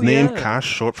 Is his Oh, name yeah. Cash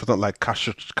short for something like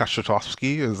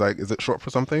Kashutowski? Is it short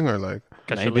for something or like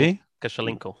Maybe.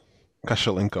 Kashalenko.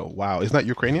 Kashelenko? Wow, isn't that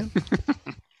Ukrainian?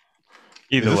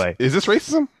 Either way. Is this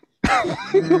racism?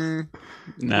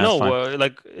 No,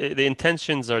 it's fine. The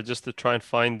intentions are just to try and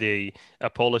find a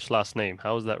Polish last name.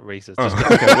 How is that racist? Oh.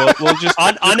 Just Okay, we'll just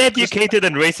uneducated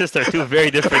and racist are two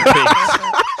very different things.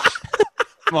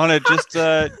 Mona, just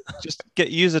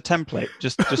use a template.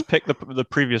 Just pick the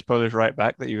previous Polish right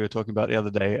back that you were talking about the other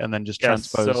day, and then just Yes,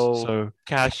 transpose. so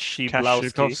Kashiblowski.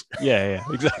 Kashikowski. Yeah,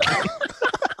 exactly.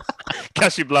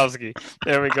 Kashiblowski.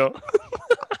 There we go.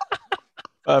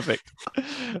 Perfect.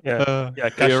 Yeah.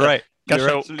 Yeah, You're right. You're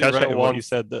Kasha- absolutely Kasha right in what you wants-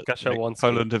 said that Kasha wants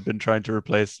Poland have been trying to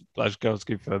replace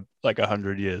Blaszczykowski for like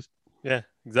 100 years. Yeah,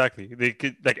 exactly. They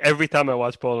could, like every time I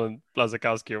watch Poland,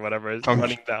 Blazakowski or whatever is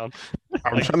running down.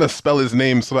 I'm trying to spell his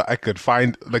name so that I could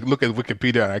look at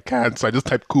Wikipedia and I can't, so I just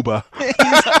type Kuba.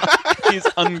 He's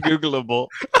ungoogleable.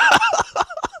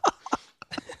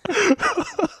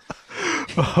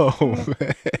 Oh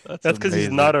man. That's because he's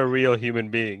not a real human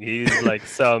being. He's like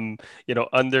some,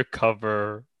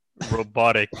 undercover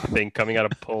robotic thing coming out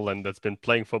of Poland that's been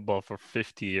playing football for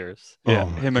 50 years. Yeah, Oh,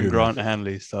 my him and goodness. Grant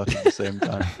Hanley started at the same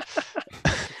time.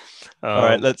 All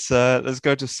right, let's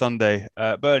go to Sunday.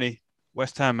 Bernie,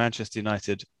 West Ham, Manchester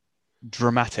United,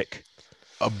 dramatic.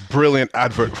 A brilliant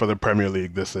advert for the Premier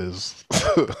League. This is.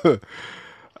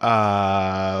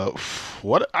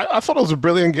 What I thought it was a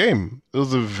brilliant game. It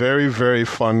was a very, very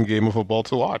fun game of football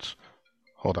to watch.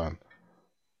 Hold on.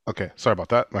 Okay, sorry about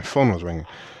that. My phone was ringing.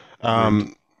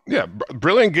 Yeah,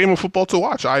 brilliant game of football to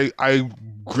watch. I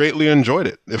greatly enjoyed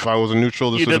it. If I was a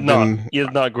neutral, this You would did have not. been. You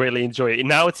did not greatly enjoy it.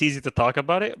 Now it's easy to talk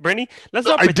about it, Bernie. Let's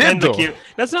not I did, pretend like though. you.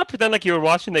 Let's not pretend like you were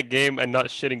watching the game and not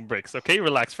shitting bricks. Okay,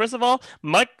 relax. First of all,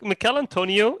 Mikel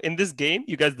Antonio in this game,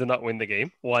 you guys did not win the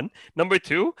game. One. Number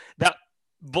two, that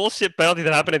bullshit penalty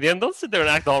that happened at the end. Don't sit there and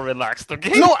act all relaxed.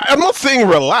 Okay. No, I'm not saying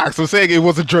relax. I'm saying it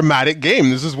was a dramatic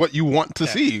game. This is what you want to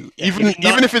see. Yeah, Even it's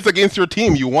not- even if it's against your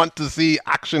team, you want to see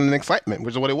action and excitement,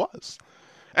 which is what it was.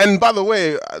 And by the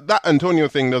way, that Antonio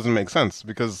thing doesn't make sense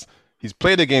because he's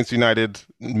played against United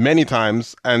many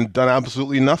times and done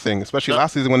absolutely nothing, especially No.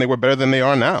 last season when they were better than they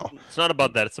are now. It's not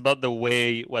about that. It's about the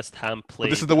way West Ham played. But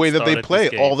this is the way that they started play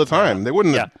this all the game. time. They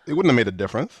wouldn't Yeah. have, it wouldn't have made a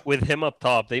difference. With him up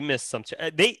top, they missed some.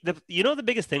 The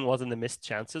biggest thing wasn't the missed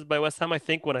chances by West Ham. I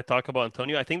think when I talk about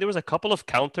Antonio, I think there was a couple of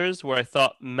counters where I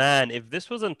thought, man, if this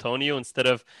was Antonio instead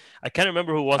of, I can't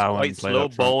remember who was Bowen quite played slow,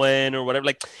 up front. Bowen or whatever.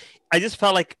 Like, I just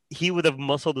felt like he would have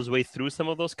muscled his way through some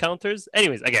of those counters.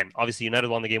 Anyways, again, obviously United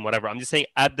won the game, whatever. I'm just saying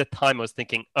at the time I was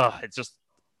thinking, it's just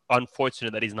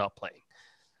unfortunate that he's not playing.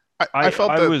 I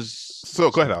felt that. was So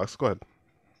go ahead, Alex. Go ahead.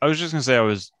 I was just going to say I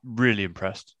was really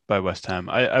impressed by West Ham.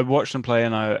 I watched them play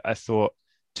and I thought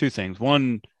two things.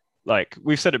 One, like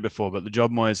we've said it before, but the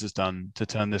job Moyes has done to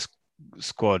turn this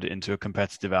squad into a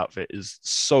competitive outfit is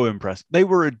so impressive. They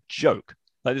were a joke.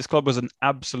 Like this club was an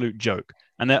absolute joke,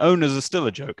 and their owners are still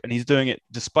a joke, and he's doing it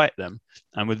despite them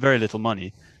and with very little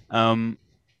money.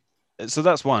 So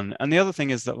that's one. And the other thing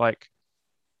is that like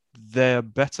they're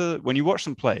better when you watch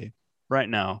them play right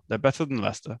now. They're better than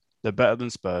Leicester. They're better than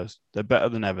Spurs. They're better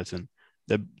than Everton.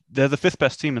 They're the fifth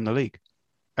best team in the league.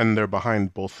 And they're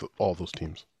behind all those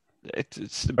teams. But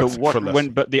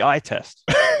the eye test.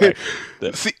 Like,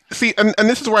 See, and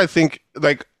this is where I think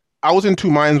like I was in two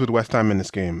minds with West Ham in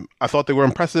this game. I thought they were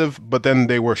impressive, but then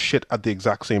they were shit at the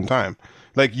exact same time.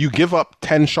 Like you give up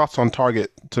 10 shots on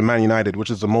target to Man United, which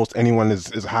is the most anyone has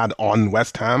had on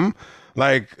West Ham.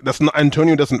 Like that's not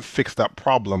Antonio doesn't fix that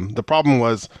problem. The problem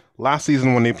was last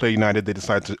season when they played United, they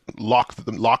decided to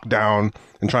lock down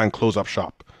and try and close up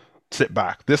shop, sit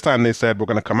back. This time they said we're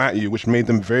going to come at you, which made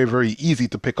them very, very easy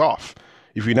to pick off.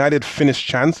 If United finished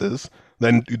chances,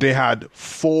 then they had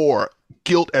 4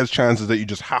 gilt-edged chances that you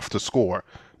just have to score.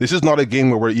 This is not a game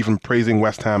where we're even praising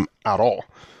West Ham at all.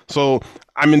 So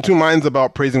I'm in two minds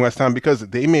about praising West Ham because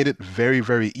they made it very,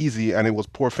 very easy, and it was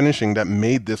poor finishing that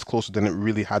made this closer than it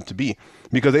really had to be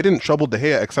because they didn't trouble De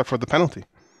Gea except for the penalty.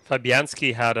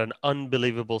 Fabianski had an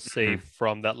unbelievable save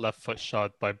from that left foot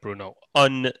shot by Bruno.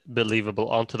 Unbelievable.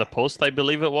 Onto the post, I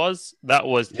believe it was. There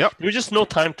was just no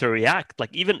time to react.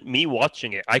 Like, even me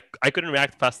watching it, I couldn't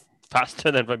react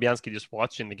faster than Fabianski just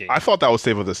watching the game. I thought that was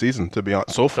save of the season, to be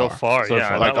honest. So far.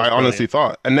 Yeah. Like, I honestly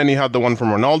thought. And then he had the one from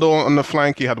Ronaldo on the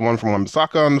flank. He had one from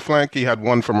Wan-Bissaka on the flank. He had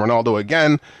one from Ronaldo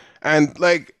again. And,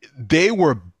 like, they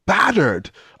were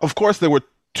battered. Of course, there were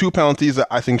 2 penalties that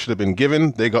I think should have been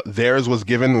given. Theirs was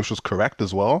given, which was correct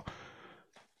as well.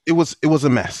 It was a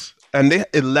mess. And they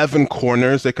 11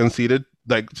 corners they conceded,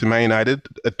 like, to Man United,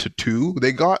 to 2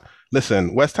 they got.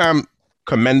 Listen, West Ham,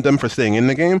 commend them for staying in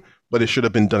the game, but it should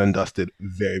have been done and dusted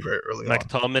very, very early on.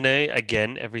 McTominay,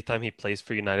 again, every time he plays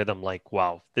for United, I'm like,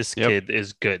 wow, this kid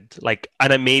is good. Like,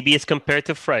 and maybe it's compared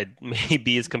to Fred,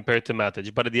 maybe it's compared to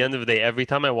Matic, but at the end of the day, every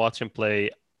time I watch him play,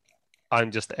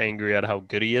 I'm just angry at how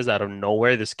good he is. Out of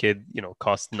nowhere, this kid,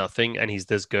 costs nothing, and he's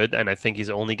this good, and I think he's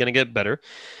only going to get better.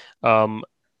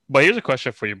 But here's a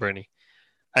question for you, Bernie.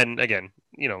 And again,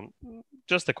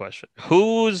 just a question.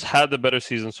 Who's had the better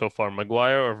season so far,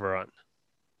 Maguire or Varane?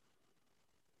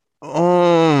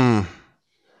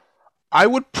 I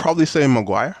would probably say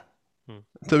Maguire,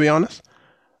 to be honest.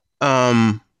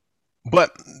 But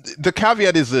the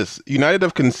caveat is this. United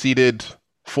have conceded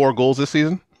 4 goals this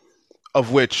season,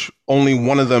 of which only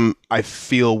one of them I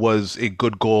feel was a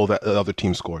good goal that the other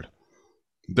team scored.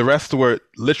 The rest were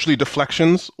literally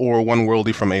deflections or one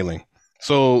worldie from Ayling.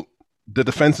 So the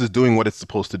defense is doing what it's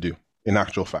supposed to do, in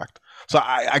actual fact. So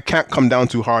I can't come down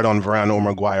too hard on Varane or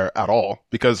Maguire at all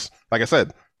because, like I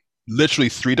said, literally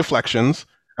 3 deflections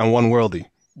and 1 worldie.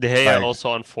 De Gea also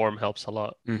on form helps a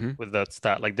lot with that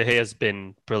stat. Like, De Gea has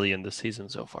been brilliant this season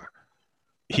so far.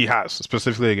 He has,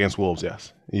 specifically against Wolves,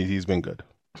 yes. He's been good.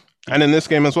 And in this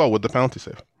game as well with the penalty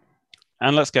save.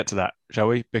 And let's get to that, shall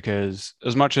we? Because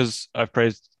as much as I've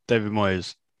praised David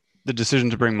Moyes, the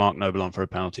decision to bring Mark Noble on for a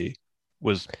penalty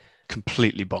was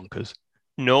completely bonkers.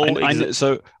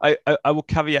 So I will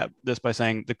caveat this by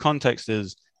saying the context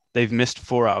is they've missed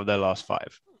 4 out of their last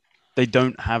 5. They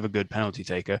don't have a good penalty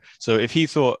taker. So if he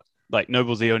thought like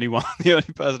Noble's the only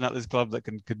person at this club that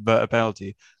can convert a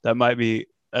penalty, that might be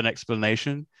an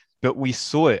explanation. But we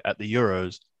saw it at the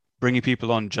Euros. Bringing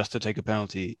people on just to take a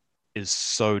penalty is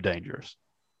so dangerous.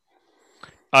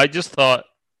 I just thought,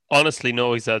 honestly,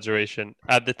 no exaggeration,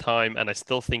 at the time, and I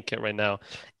still think it right now,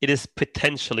 it is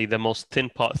potentially the most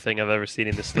tin pot thing I've ever seen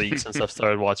in this league since I've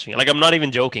started watching it. Like, I'm not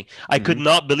even joking. I could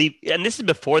not believe, and this is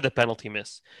before the penalty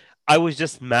miss. I was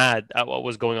just mad at what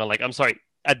was going on. Like, I'm sorry,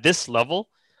 at this level,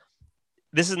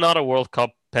 this is not a World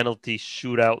Cup penalty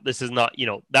shootout. This is not,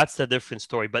 that's a different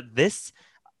story. But this,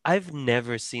 I've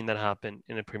never seen that happen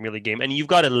in a Premier League game. And you've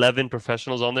got 11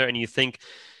 professionals on there, and you think,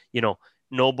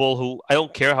 Noble, who I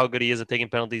don't care how good he is at taking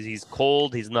penalties, he's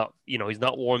cold, he's not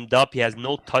warmed up, he has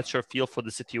no touch or feel for the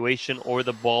situation or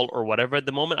the ball or whatever at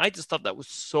the moment. I just thought that was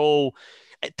so...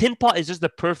 Tin pot is just the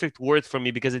perfect word for me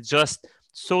because it's just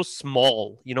so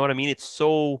small. You know what I mean? It's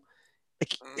so...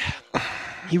 Like,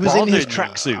 he was in his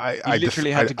tracksuit. He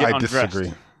literally had to get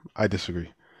undressed. I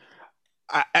disagree.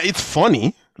 It's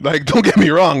funny. Like, don't get me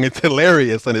wrong, it's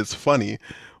hilarious and it's funny,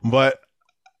 but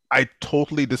I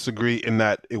totally disagree in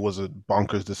that it was a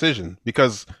bonkers decision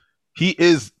because he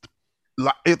is.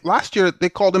 Last year they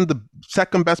called him the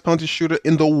second best penalty shooter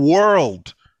in the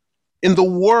world.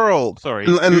 Sorry,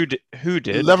 and who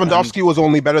did? Lewandowski was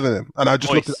only better than him, and I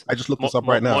just looked this up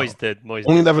right now. Moyes did. Only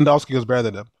Lewandowski was better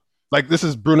than him. Like, this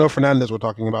is Bruno Fernandes we're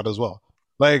talking about as well.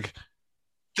 Like,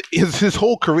 his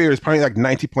whole career is probably like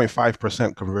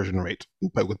 90.5% conversion rate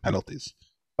with penalties.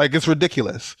 Like, it's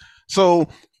ridiculous. So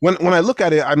when I look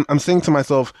at it, I'm saying to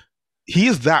myself, he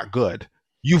is that good.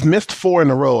 You've missed 4 in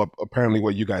a row, apparently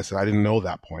what you guys said. I didn't know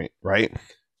that point, right?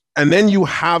 And then you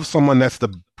have someone that's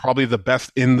probably the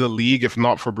best in the league, if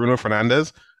not for Bruno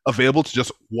Fernandes, available to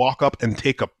just walk up and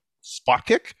take a spot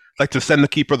kick, like to send the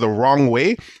keeper the wrong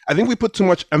way. I think we put too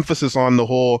much emphasis on the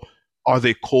whole are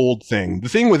they cold thing. The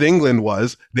thing with England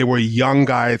was they were young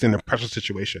guys in a pressure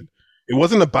situation. It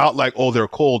wasn't about like, oh, they're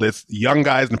cold. It's young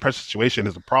guys in a pressure situation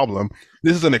is a problem.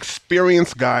 This is an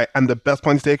experienced guy and the best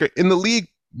punch taker in the league,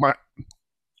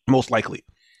 most likely.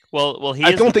 Well,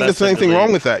 I don't think there's anything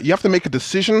wrong with that. You have to make a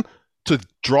decision to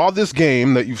draw this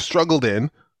game that you've struggled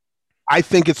in. I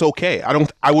think it's okay.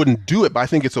 I wouldn't do it, but I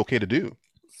think it's okay to do.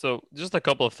 So just a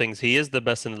couple of things. He is the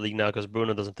best in the league now because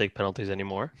Bruno doesn't take penalties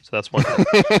anymore. So that's one thing.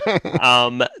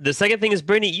 The second thing is,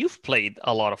 Bernie, you've played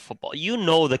a lot of football. You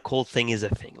know the cold thing is a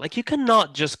thing. Like you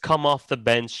cannot just come off the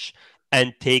bench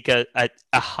and take a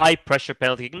high pressure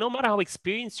penalty, no matter how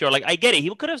experienced you are. Like I get it.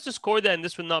 He could have just scored that and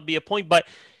this would not be a point. But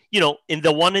in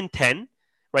the 1 in 10,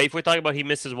 right? If we're talking about he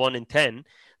misses 1 in 10,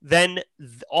 then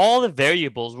all the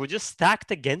variables were just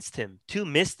stacked against him to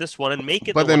miss this one and make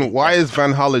it. But then why is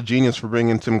Van Gaal a genius for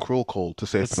bringing Tim Krul cold to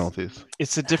save penalties?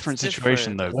 It's a different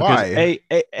situation though. Why?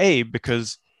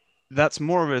 Because that's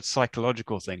more of a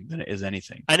psychological thing than it is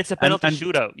anything. And it's a penalty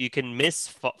shootout. You can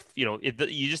miss,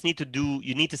 you just need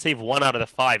to save 1 out of the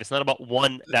 5. It's not about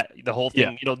one that the whole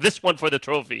thing, this one for the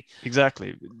trophy.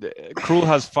 Exactly. Krul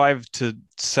has 5 to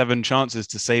 7 chances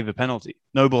to save a penalty.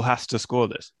 Noble has to score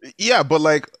this. Yeah, but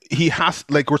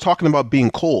we're talking about being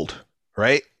cold,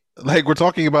 right? Like we're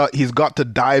talking about he's got to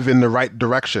dive in the right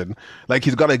direction. Like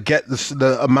he's got to get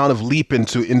the amount of leap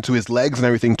into his legs and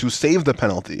everything to save the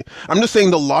penalty. I'm just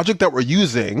saying the logic that we're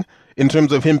using in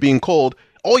terms of him being cold,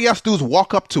 all he has to do is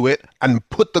walk up to it and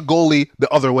put the goalie the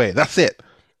other way. That's it.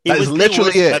 That is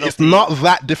literally it. Penalty. It's not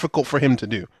that difficult for him to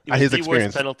do at his experience. It was the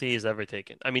worst penalty he's ever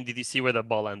taken. I mean, did you see where the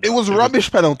ball ended? It was rubbish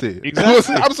penalty. Exactly. It was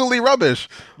absolutely rubbish.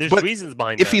 There's reasons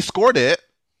behind it. If he scored it,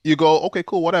 you go, okay,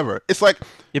 cool, whatever. It's like...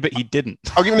 Yeah, but he didn't.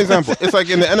 I'll give you an example. It's like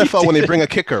in the NFL when they bring a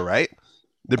kicker, right?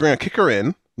 They bring a kicker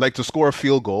in, like to score a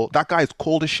field goal. That guy is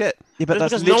cold as shit. Yeah, but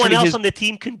that's because no one else on the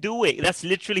team can do it. That's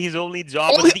literally his only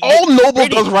job. All Noble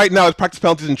does right now is practice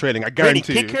penalties in training. I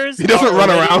guarantee you. He doesn't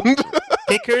run around.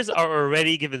 Kickers are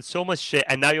already given so much shit,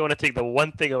 and now you want to take the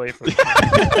one thing away from them.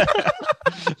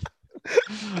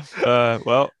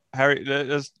 Well, Harry,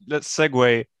 let's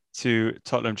segue to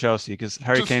Tottenham Chelsea because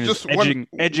Harry Kane is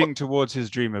edging towards his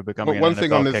dream of becoming an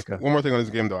NFL kicker. One more thing on this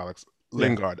game though, Alex.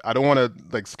 Lingard. I don't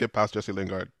want to skip past Jesse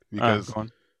Lingard because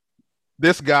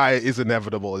this guy is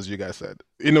inevitable, as you guys said.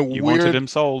 Wanted him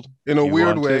sold. In a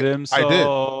weird way, I did.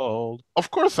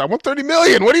 Of course, I want 30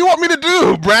 million. What do you want me to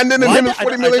do? Brandon and him is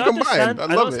 40 million combined. I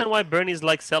don't understand why Bernie's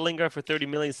like sell Lingard for 30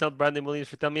 million, sell Brandon Williams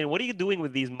for 10 million. What are you doing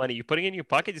with these money? You're putting it in your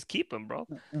pocket. Just keep him, bro.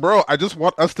 Bro, I just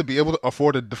want us to be able to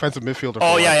afford a defensive midfielder.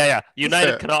 Oh yeah.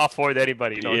 United cannot afford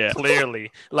anybody.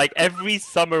 Clearly. Like every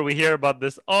summer we hear about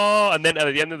this. Oh, and then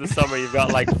at the end of the summer you've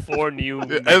got like 4 new.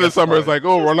 End of the summer it's like,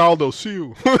 oh, Ronaldo, see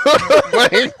you.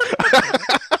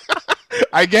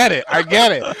 I get it.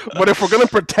 But if we're going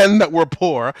to pretend that we're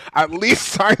poor, at least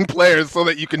sign players so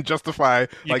that you can justify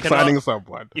signing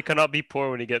someone. You cannot be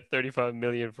poor when you get 35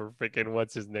 million for freaking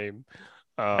what's his name?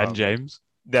 Dan James.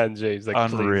 Dan James. Like,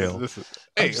 unreal. That's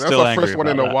the first one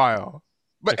in a while.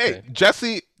 But hey,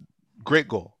 Jesse, great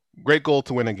goal. Great goal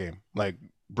to win a game. Like,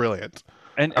 brilliant.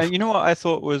 And you know what I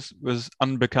thought was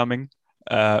unbecoming?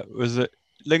 Was that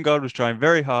Lingard was trying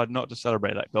very hard not to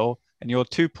celebrate that goal, and your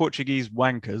 2 Portuguese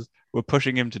wankers were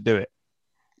pushing him to do it.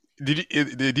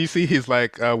 Did you see his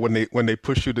when they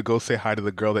push you to go say hi to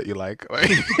the girl that you like?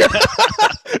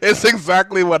 It's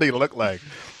exactly what he looked like.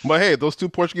 But hey, those 2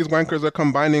 Portuguese wankers are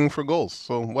combining for goals,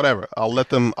 so whatever. I'll let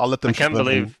them. I can't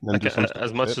believe,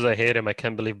 as much as I hate him, I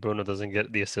can't believe Bruno doesn't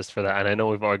get the assist for that. And I know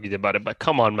we've argued about it, but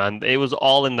come on, man, it was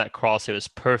all in that cross. It was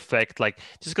perfect. Like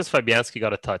just because Fabianski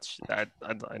got a touch, I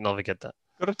never get that.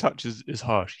 Got a touch is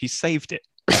harsh. He saved it.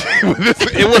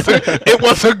 It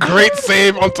was a great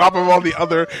save on top of all the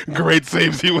other great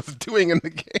saves he was doing in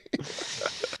the game.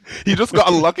 He just got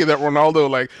unlucky that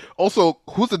Ronaldo also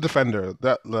who's the defender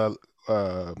that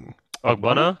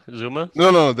Ogbonna? Zuma?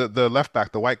 No, the left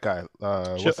back, the white guy.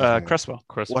 Cresswell.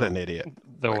 What an idiot!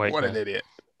 An idiot!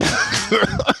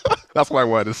 That's what I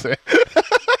wanted to say.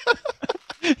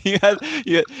 You had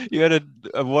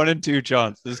a 1 in 2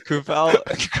 chance. There's Kufal,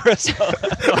 Cresswell.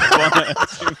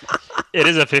 It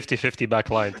is a 50-50 back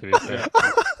line, to be fair.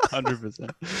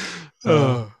 100%.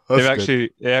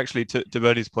 They actually, to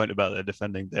Bernie's point about their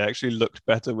defending, they actually looked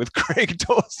better with Craig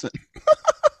Dawson.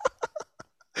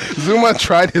 Zuma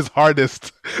tried his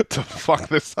hardest to fuck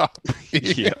this up.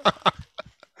 Yeah.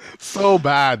 So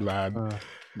bad, man.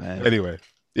 Anyway,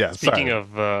 yeah. Speaking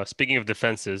of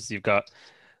defenses, you've got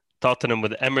Tottenham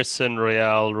with Emerson,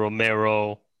 Royale,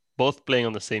 Romero, both playing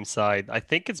on the same side. I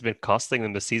think it's been costing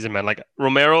them the season, man. Like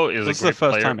Romero is a great player. This is the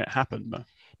first time it happened, man.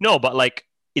 No, but like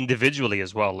individually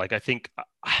as well. Like I think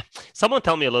someone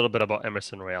tell me a little bit about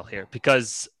Emerson Royale here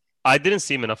because I didn't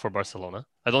see him enough for Barcelona.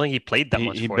 I don't think he played that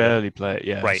much. He barely played.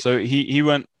 Yeah, right. So he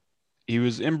went. He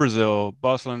was in Brazil.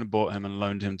 Barcelona bought him and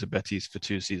loaned him to Betis for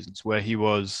 2 seasons, where he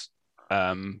was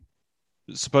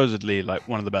supposedly like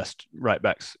one of the best right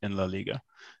backs in La Liga.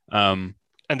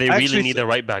 And they really need a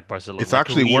right back, Barcelona. It's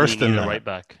actually worse than that. Right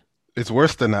back. It's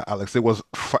worse than that, Alex. It was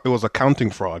accounting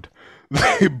fraud.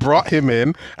 They brought him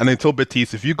in and they told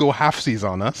Betis, if you go halfsies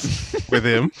on us with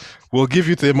him, we'll give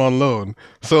you to him on loan.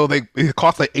 So it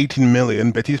cost like 18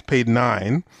 million. Betis paid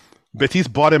 9. Betis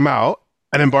bought him out,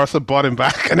 and then Barca bought him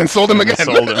back and then sold him And again.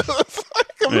 sold him. It's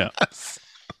like a Yeah. mess.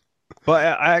 But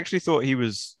I actually thought he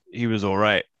was all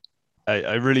right.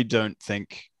 I really don't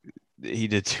think he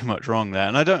did too much wrong there,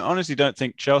 and I honestly don't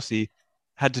think Chelsea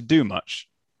had to do much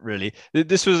really.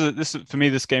 This for me.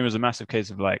 This game was a massive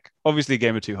case of like obviously a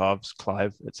game of two halves,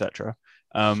 Clive, etc.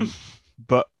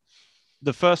 But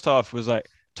the first half was like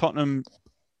Tottenham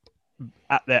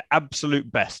at their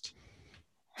absolute best.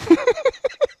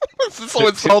 This is so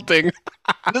insulting.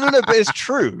 No, but it's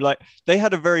true. Like they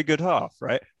had a very good half,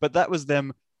 right? But that was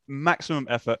them maximum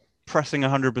effort, pressing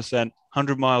 100%,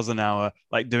 100 miles an hour,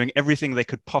 like doing everything they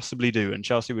could possibly do. And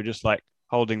Chelsea were just like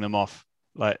holding them off,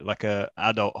 like a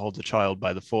adult holds a child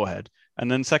by the forehead. And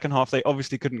then second half, they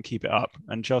obviously couldn't keep it up,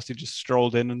 and Chelsea just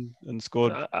strolled in and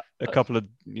scored a couple of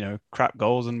crap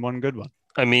goals and one good one.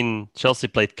 I mean, Chelsea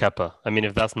played Kepa. I mean,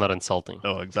 if that's not insulting.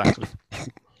 Oh, exactly.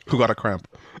 Who got a cramp?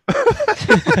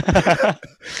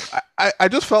 I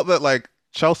just felt that like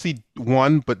Chelsea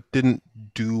won but didn't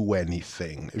do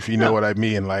anything, if you know what I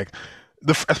mean. Like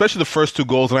especially the first 2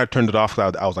 goals, and I turned it off. I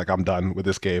was like, I'm done with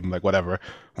this game, like whatever.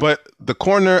 But the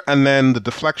corner and then the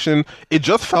deflection, it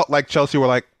just felt like Chelsea were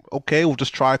like, okay, we'll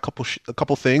just try a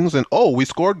couple things, and we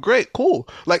scored, great, cool.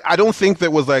 Like I don't think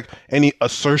there was like any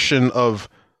assertion of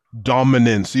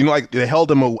dominance. Like they held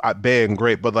them at bay and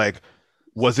great, but like,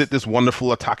 was it this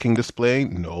wonderful attacking display?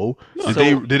 No.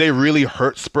 Did they really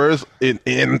hurt Spurs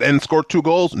and score 2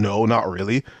 goals? No, not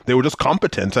really. They were just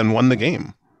competent and won the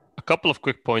game. A couple of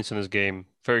quick points in this game,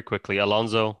 very quickly.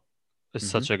 Alonso is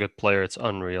such a good player; it's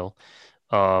unreal.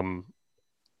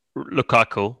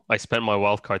 Lukaku, I spent my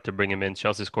wild card to bring him in.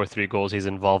 Chelsea scored 3 goals. He's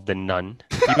involved in none.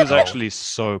 He was actually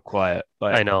so quiet.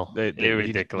 Like, I know. They're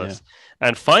ridiculous. Yeah.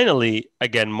 And finally,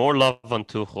 again, more love on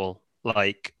Tuchel.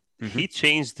 Like, he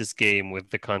changed this game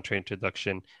with the counter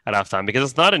introduction at halftime, because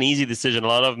it's not an easy decision. A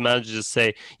lot of managers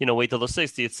say, wait till the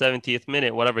 60th, 70th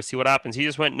minute, whatever, see what happens. He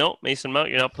just went, no, Mason Mount,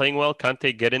 you're not playing well.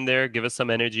 Kante, get in there, give us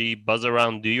some energy, buzz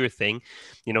around, do your thing.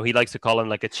 He likes to call him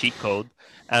like a cheat code.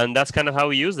 And that's kind of how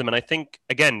he used him. And I think,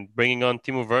 again, bringing on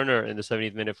Timo Werner in the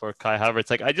 70th minute for Kai Havertz,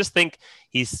 like I just think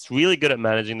he's really good at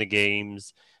managing the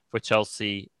games for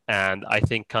Chelsea. And I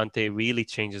think Kante really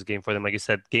changed his game for them. Like you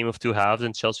said, game of 2 halves,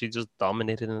 and Chelsea just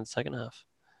dominated in the second half.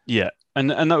 Yeah, and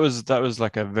that was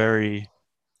like a very,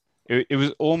 it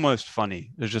was almost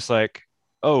funny. It was just like,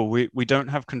 oh, we don't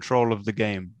have control of the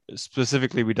game.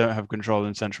 Specifically, we don't have control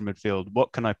in central midfield.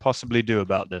 What can I possibly do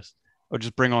about this? Or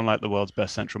just bring on like the world's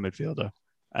best central midfielder,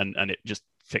 and it just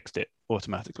fixed it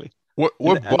automatically. What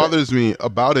bothers me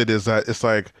about it is that it's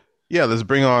like, yeah, let's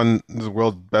bring on the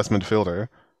world's best midfielder.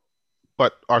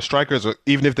 But our strikers,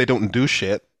 even if they don't do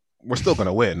shit, we're still going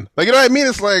to win. Like, you know what I mean?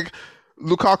 It's like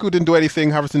Lukaku didn't do anything,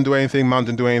 Havertz didn't do anything, Mount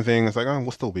didn't do anything. It's like, we'll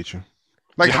still beat you.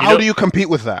 Like, how do you compete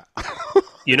with that?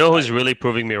 Who's really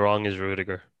proving me wrong is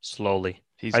Rudiger, slowly.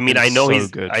 I know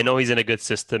he's in a good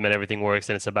system and everything works,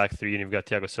 and it's a back 3 and you've got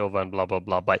Thiago Silva and blah, blah,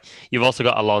 blah. But you've also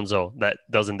got Alonso that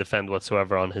doesn't defend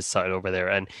whatsoever on his side over there.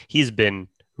 And he's been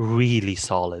really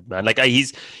solid, man. Like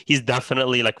he's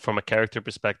definitely, like, from a character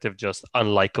perspective, just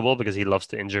unlikable because he loves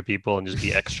to injure people and just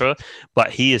be extra.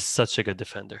 But he is such a good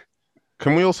defender.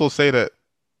 Can we also say that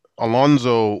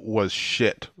Alonso was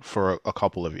shit for a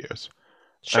couple of years?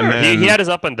 Sure, he had his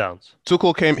up and downs. He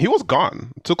was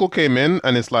gone. Tuchel came in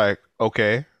and it's like,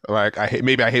 okay, like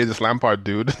maybe I hated this Lampard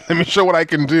dude. Let me show what I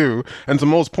can do. And to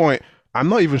Mo's point, I'm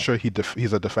not even sure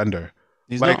he's a defender.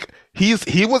 It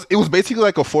was basically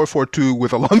like a 4-4-2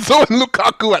 with Alonso and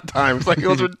Lukaku at times. Like, it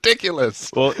was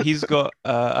ridiculous. Well, he's got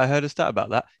I heard a stat about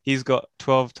that. He's got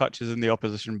 12 touches in the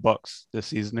opposition box this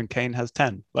season, and Kane has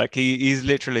 10. Like he's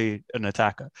literally an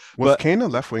attacker. Was Kane a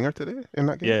left winger today in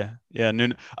that game? Yeah.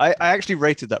 Nuno. I actually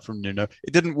rated that from Nuno.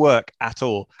 It didn't work at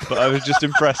all, but I was just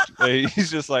impressed.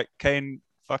 He's just like, Kane,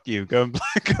 fuck you, go and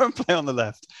play on the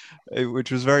left,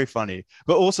 which was very funny.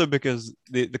 But also because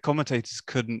the commentators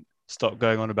couldn't stop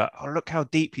going on about, oh, look how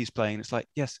deep he's playing. It's like,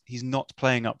 yes, he's not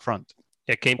playing up front.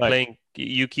 Yeah, Kane playing.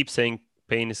 You keep saying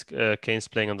Kane's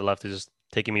playing on the left is just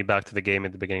taking me back to the game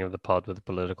at the beginning of the pod with the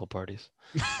political parties.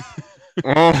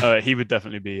 He would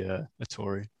definitely be a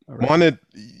Tory. Mohamed,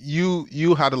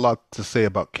 you had a lot to say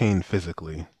about Kane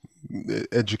physically.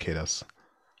 Educate us.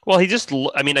 Well,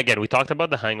 again, we talked about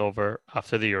the hangover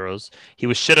after the Euros. He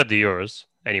was shit at the Euros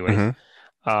anyways.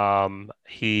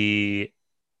 He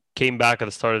came back at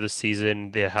the start of the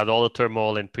season. They had all the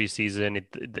turmoil in preseason.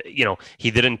 He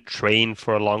didn't train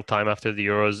for a long time after the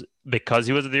Euros. because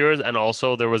he was at the Euros, and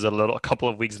also there was a couple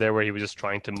of weeks there where he was just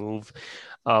trying to move,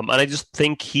 and I just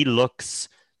think he looks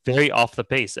very off the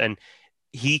pace, and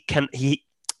he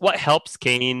what helps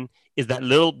Kane is that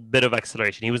little bit of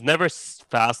acceleration. He was never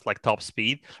fast like top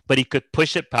speed, but he could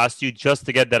push it past you just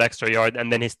to get that extra yard.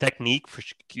 And then his technique for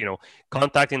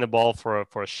contacting the ball for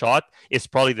a shot is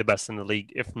probably the best in the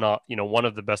league, if not one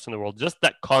of the best in the world. Just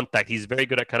that contact, he's very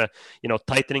good at kind of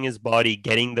tightening his body,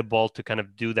 getting the ball to kind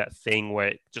of do that thing where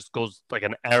it just goes like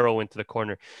an arrow into the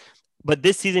corner. But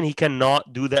this season, he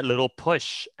cannot do that little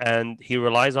push, and he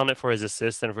relies on it for his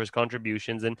assists and for his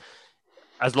contributions. And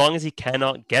as long as he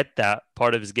cannot get that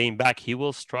part of his game back, he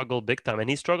will struggle big time. And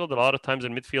he struggled a lot of times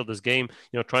in midfield this game,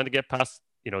 trying to get past,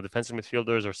 defensive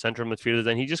midfielders or central midfielders,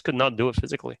 and he just could not do it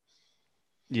physically.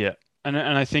 Yeah. And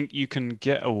I think you can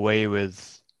get away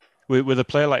with a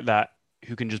player like that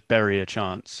who can just bury a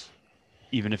chance,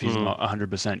 even if he's not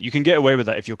 100%. You can get away with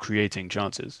that if you're creating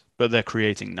chances, but they're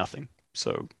creating nothing.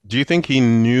 So do you think he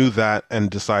knew that and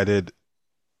decided,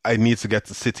 I need to get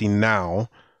to City now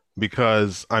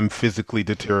because I'm physically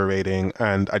deteriorating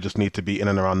and I just need to be in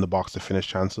and around the box to finish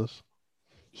chances?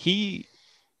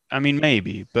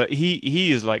 Maybe, but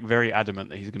he is like very adamant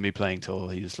that he's going to be playing till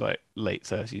he's like late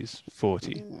 30s,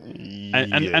 40.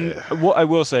 And what I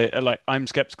will say, like, I'm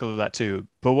skeptical of that too,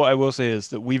 but what I will say is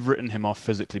that we've written him off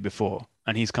physically before,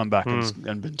 and he's come back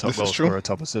and been top goal scorer,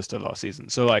 top assister last season.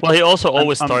 So like, well, he also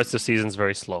always starts the seasons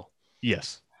very slow.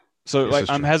 Yes. So like,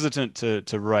 I'm hesitant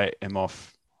to write him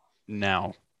off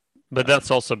now. But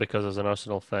that's also because as an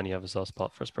Arsenal fan, you have a soft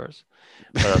spot for Spurs.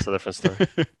 But that's a different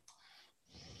story.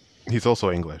 He's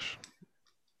also English.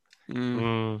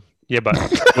 Yeah, but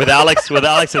with Alex,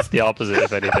 it's the opposite.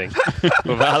 If anything,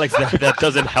 with Alex, that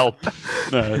doesn't help.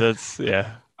 No, that's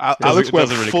Alex went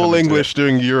really full English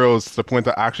during Euros to the point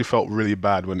that I actually felt really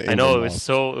bad when England lost.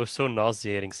 It was so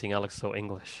nauseating seeing Alex so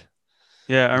English.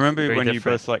 Yeah, I remember when you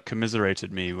both like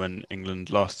commiserated me when England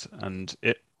lost, and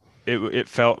it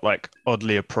felt like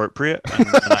oddly appropriate, and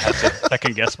I had to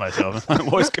second guess myself.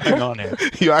 What's going on here?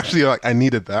 You actually I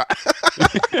needed that.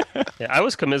 Yeah, I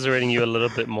was commiserating you a little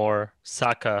bit more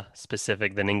Saka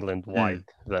specific than England wide,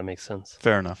 if that makes sense.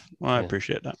 Fair enough. Well, I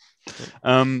appreciate that.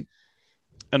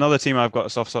 Another team I've got a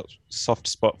soft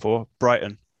spot for,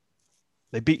 Brighton.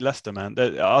 They beat Leicester, man.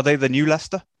 Are they the new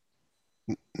Leicester?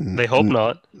 They hope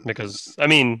not, because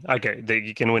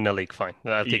you can win the league, fine.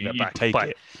 I'll take that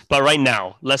back. But right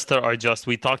now, Leicester are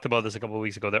we talked about this a couple of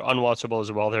weeks ago. They're unwatchable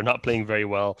as well. They're not playing very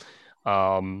well.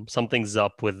 Something's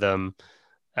up with them,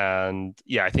 and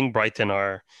I think Brighton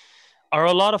are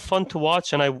a lot of fun to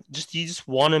watch. And you just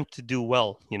want them to do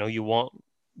well. You want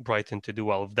Brighton to do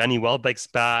well. If Danny Welbeck's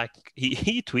back,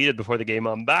 he tweeted before the game,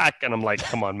 "I'm back," and I'm like,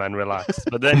 "Come on, man, relax."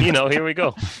 But then here we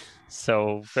go.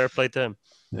 So fair play to him.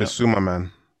 Bissouma,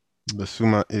 man.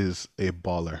 Bissouma is a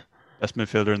baller. Best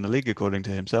midfielder in the league, according to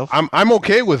himself. I'm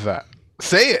okay with that.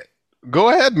 Say it. Go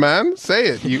ahead, man. Say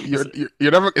it.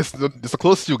 You're never. It's the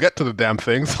closest you get to the damn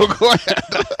thing. So go ahead.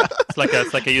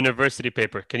 It's like a university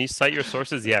paper. Can you cite your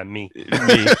sources? Yeah, me.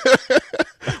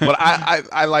 But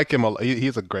I like him a lot.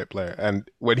 He's a great player, and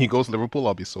when he goes to Liverpool,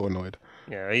 I'll be so annoyed.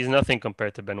 Yeah, he's nothing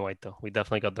compared to Ben White, though. We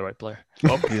definitely got the right player.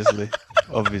 Obviously.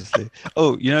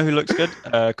 Oh, you know who looks good?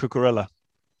 Cucurella.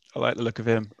 I like the look of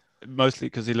him, mostly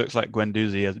because he looks like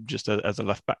Guendouzi as a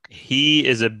left back. He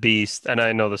is a beast, and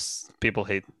I know people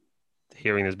hate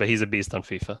hearing this, but he's a beast on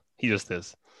FIFA. He just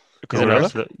is.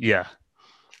 Yeah,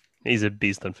 he's a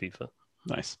beast on FIFA.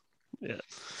 Nice. Yeah.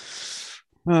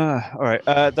 All right.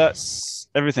 That's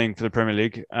everything for the Premier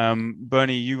League.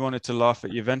 Bernie, you wanted to laugh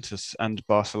at Juventus and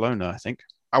Barcelona, I think.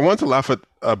 I want to laugh at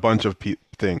a bunch of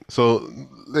things. So,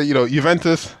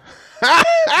 Juventus.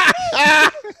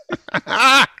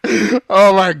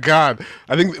 Oh my God!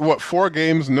 I think 4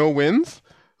 games, no wins.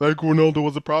 Like Ronaldo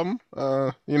was a problem.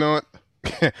 You know what?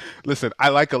 Listen, I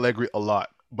like Allegri a lot,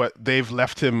 but they've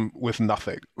left him with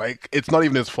nothing. Like, it's not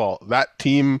even his fault. That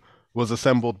team was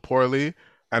assembled poorly,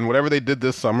 and whatever they did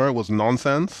this summer was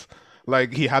nonsense.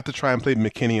 Like, he had to try and play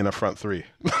McKinney in a front three.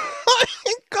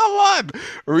 Come on!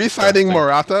 Re-signing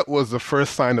Morata was the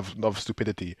first sign of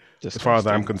stupidity, as far as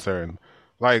I'm concerned.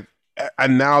 Like,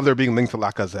 and now they're being linked to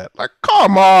Lacazette. Like,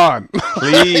 come on!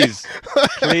 Please.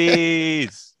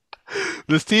 Please.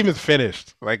 This team is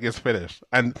finished. Like, it's finished.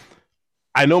 And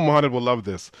I know Mohamed will love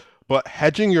this, but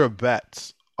hedging your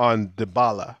bets on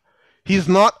Dybala, he's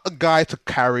not a guy to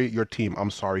carry your team.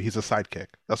 I'm sorry. He's a sidekick.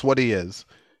 That's what he is.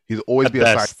 He's always a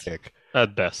sidekick.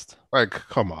 At best. Like,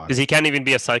 come on. Because he can't even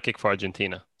be a sidekick for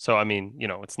Argentina. So,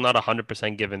 it's not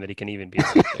 100% given that he can even be a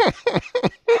sidekick.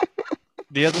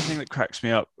 The other thing that cracks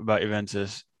me up about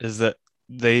Juventus is that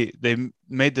they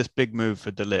made this big move for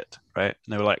De Ligt, right?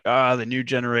 And they were like, the new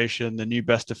generation, the new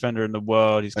best defender in the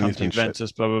world. He's And come he's to been shit.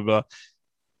 Juventus, blah blah blah.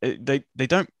 They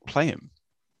don't play him.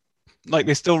 Like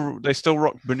they still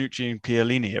rock Bonucci and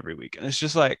Chiellini every week, and it's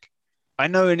just like, I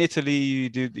know in Italy you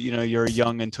do, you're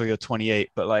young until you're 28,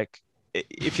 but like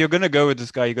if you're gonna go with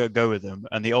this guy, you gotta go with him,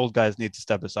 and the old guys need to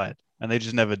step aside, and they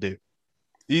just never do.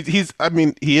 I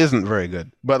mean, he isn't very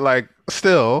good, but like,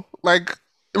 still, like,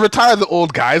 retire the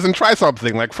old guys and try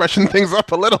something, like, freshen things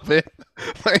up a little bit.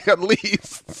 Like, at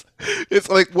least. It's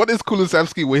like, what is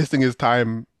Kulusevski wasting his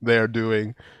time there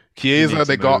doing? Chiesa, needs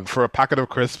they to got move. for a packet of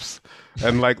crisps.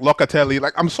 And like, Locatelli,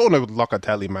 like, I'm so annoyed with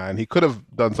Locatelli, man. He could have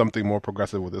done something more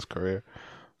progressive with his career,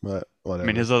 but I whatever.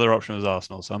 mean, his other option was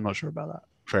Arsenal, so I'm not sure about that.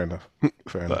 Fair enough.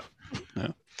 Fair But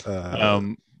enough. yeah.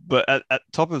 But at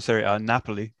top of Serie A,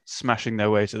 Napoli smashing their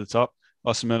way to the top.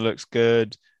 Osimhen looks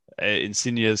good.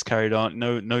 Insigne's carried on.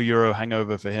 No Euro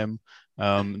hangover for him.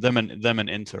 Them and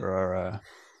Inter are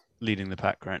leading the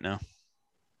pack right now.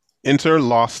 Inter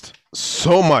lost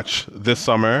so much this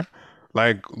summer.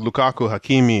 Like Lukaku,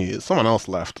 Hakimi, someone else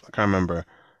left. I can't remember.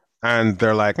 And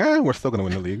they're like, we're still going to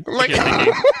win the league. Like,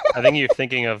 I think you're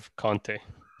thinking of Conte.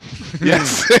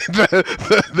 yes,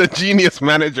 the genius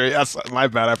manager. Yes, my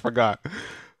bad, I forgot.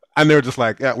 And they were just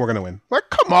like, yeah, we're going to win. Like,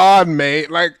 come on, mate.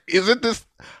 Like, isn't this,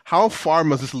 how far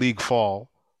must this league fall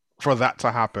for that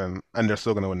to happen? And they're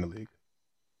still going to win the league.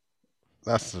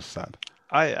 That's just sad.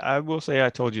 I will say I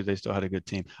told you they still had a good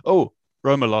team. Oh,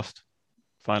 Roma lost.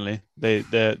 Finally,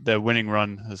 their winning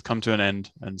run has come to an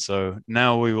end, and so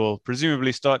now we will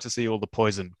presumably start to see all the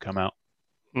poison come out.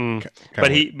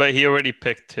 But he already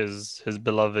picked his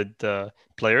beloved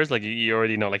players. Like you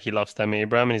already know, like he loves Tammy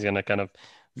Abraham, and he's gonna kind of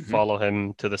follow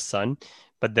him to the sun.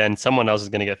 But then someone else is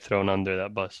gonna get thrown under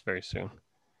that bus very soon.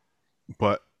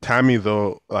 But Tammy,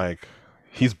 though, like,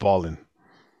 he's balling.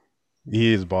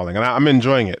 He is balling, and I'm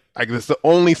enjoying it. Like, that's the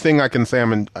only thing I can say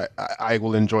I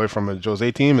will enjoy from a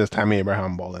Jose team is Tammy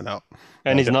Abraham balling out.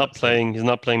 And he's not playing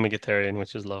Mkhitaryan,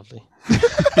 which is lovely.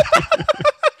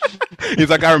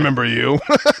 He's like, I remember you.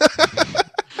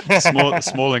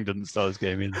 Smalling didn't start his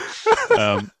game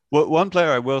either. One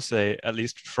player I will say, at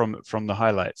least from the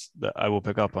highlights that I will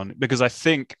pick up on, because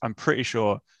I'm pretty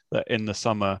sure that in the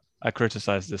summer I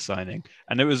criticized this signing,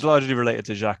 and it was largely related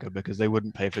to Xhaka because they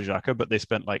wouldn't pay for Xhaka, but they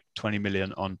spent like 20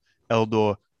 million on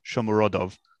Eldor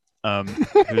Shomurodov,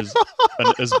 who's an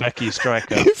Uzbeki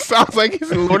striker. He sounds like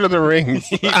he's in Lord of the Rings.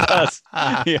 He does.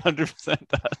 He 100%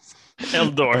 does.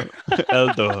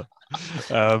 Eldor.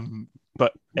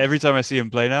 But every time I see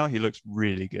him play now, he looks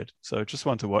really good. So just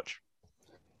want to watch.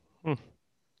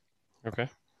 Okay.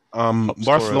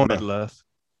 Barcelona. Middle Earth.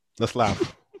 Let's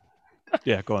laugh.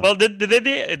 Yeah, go on. Well, did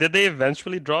they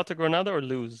eventually draw to Granada or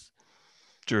lose?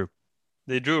 Drew.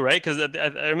 They drew, right? Because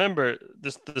I remember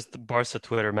the Barca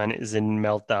Twitter, man, is in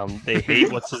meltdown. They hate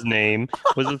what's his name?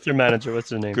 What's their manager?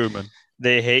 What's his name? Koeman.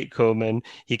 They hate Koeman.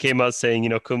 He came out saying,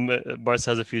 Koeman, Barca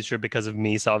has a future because of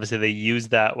me. So obviously they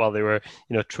used that while they were,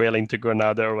 trailing to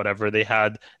Granada or whatever. They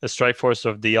had a strike force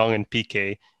of De Jong and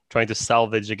Piqué trying to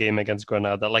salvage a game against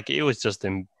Granada. Like, it was just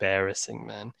embarrassing,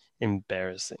 man.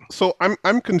 Embarrassing. So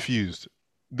I'm confused.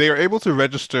 They are able to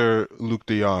register Luke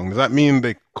De Jong. Does that mean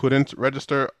they couldn't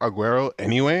register Aguero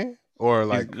anyway? Or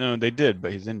like No, they did,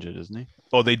 but he's injured, isn't he?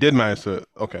 Oh, they did manage to.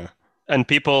 Okay. And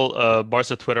people,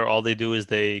 Barca Twitter, all they do is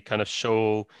they kind of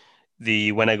show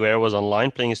when Aguero was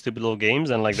online playing his stupid little games,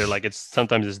 and like they're like,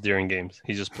 sometimes it's during games.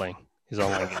 He's just playing his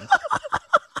online games.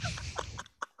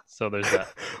 So there's that.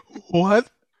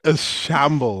 What a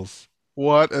shambles.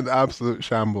 What an absolute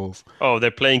shambles. Oh,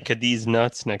 they're playing Cadiz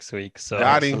nuts next week. So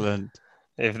excellent.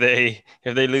 If they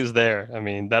lose there, I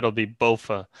mean, that'll be both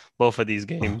of these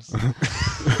games.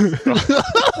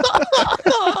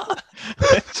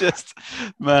 Just,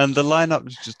 man, the lineup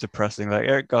is just depressing. Like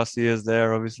Eric Garcia's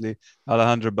there, obviously.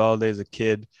 Alejandro Balde is a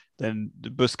kid. Then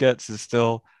Busquets is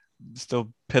still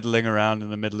piddling around in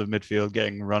the middle of midfield,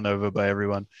 getting run over by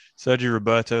everyone. Sergio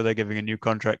Roberto, they're giving a new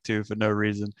contract to for no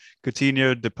reason.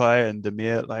 Coutinho, Depay, and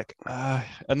Demir,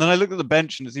 and then I look at the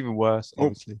bench and it's even worse.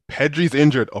 Obviously, Pedri's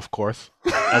injured, of course.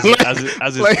 As is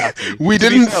Fati. We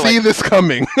didn't see this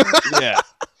coming. Yeah,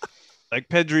 like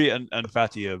Pedri and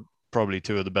Fati are probably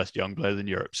two of the best young players in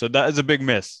Europe. So that is a big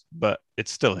miss, but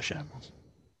it's still a shambles.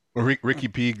 Ricky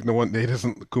Puig, the one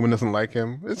Koeman doesn't like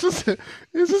him. It's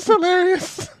just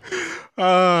hilarious.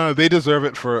 They deserve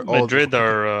it for all. Madrid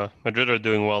are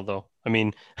doing well though. I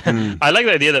mean, I like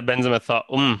the idea that Benzema thought,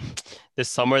 this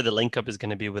summer the link up is going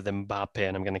to be with Mbappe,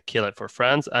 and I'm going to kill it for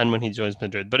France and when he joins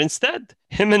Madrid. But instead,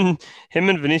 him and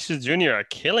Vinicius Jr. are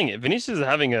killing it. Vinicius is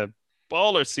having a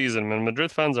baller season, and Madrid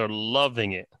fans are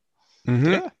loving it.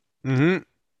 Mm-hmm. Yeah.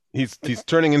 Mm-hmm. He's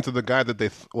turning into the guy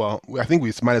that well, I think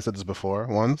we might have said this before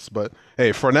once, but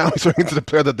hey, for now he's turning into the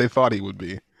player that they thought he would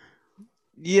be.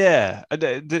 Yeah,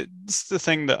 this is the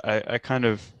thing that I kind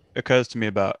of occurs to me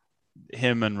about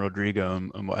him and Rodrigo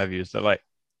and what have you is that like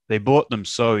they bought them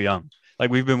so young. Like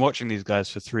we've been watching these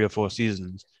guys for 3 or 4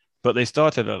 seasons, but they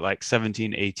started at like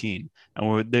 17, 18,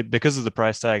 and because of the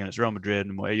price tag and it's Real Madrid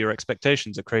and where your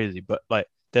expectations are crazy, but like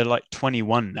they're like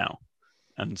 21 now,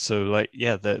 and so like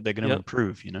yeah, they're going to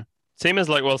improve, you know. Same as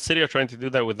like City are trying to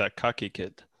do that with that Kaki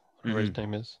kid, whatever his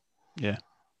name is. Yeah.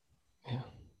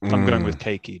 I'm going with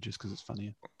Keiki just because it's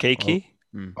funnier. Keiki?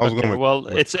 I was going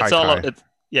with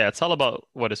it's all about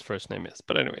what his first name is.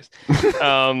 But anyways,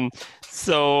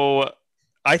 so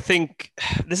I think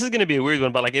this is going to be a weird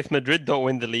one. But like, if Madrid don't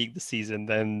win the league this season,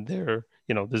 then there's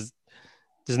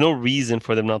no reason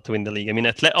for them not to win the league. I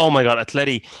mean, oh my God,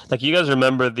 Atleti. Like, you guys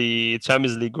remember the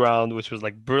Champions League round, which was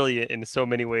like brilliant in so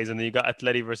many ways, and then you got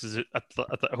Atleti versus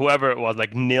whoever it was,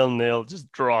 like 0-0,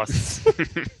 just draws.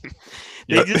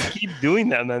 They just keep doing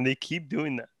that, man. They keep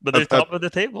doing that, but they're top of the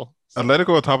table. So.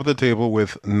 Atletico are top of the table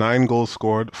with 9 goals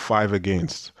scored, 5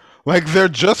 against. Like they're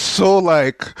just so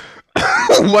like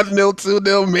 1-0,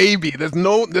 2-0, maybe. There's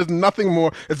nothing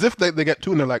more. As if they get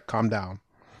 2 and they're like, calm down.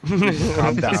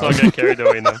 Calm down. Let's not get carried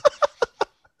away now.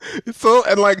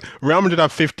 And like Real Madrid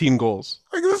have 15 goals.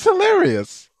 Like this is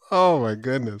hilarious. Oh my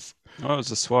goodness. Oh, it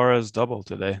was a Suarez double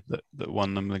today that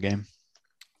won them the game.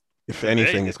 If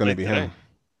anything, it's going to be him.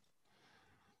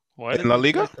 Why in La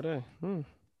Liga?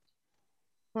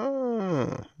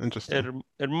 Interesting.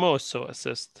 Hermoso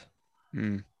assist.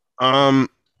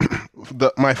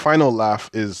 My final laugh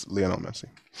is Lionel Messi.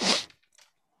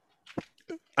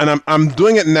 And I'm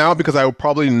doing it now because I will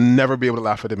probably never be able to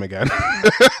laugh at him again.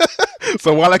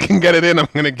 So while I can get it in, I'm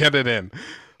going to get it in.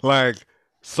 Like,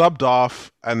 subbed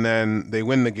off, and then they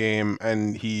win the game,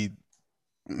 and he,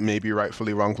 maybe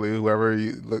rightfully, wrongfully,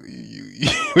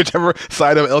 whichever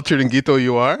side of El Chiringuito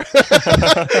you are,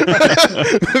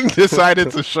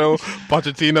 decided to show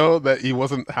Pochettino that he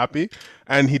wasn't happy,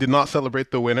 and he did not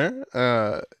celebrate the winner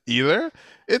either.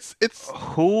 It's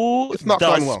not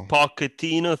does well.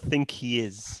 Pochettino think he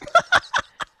is?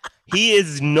 He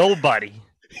is nobody.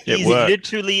 He's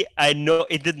literally, I know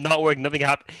it did not work. Nothing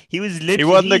happened. He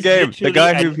won the game. The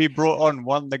guy who he brought on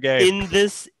won the game.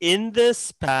 In this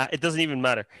span, it doesn't even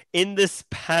matter. In the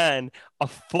span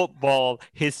of football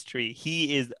history,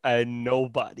 he is a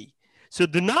nobody. So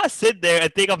do not sit there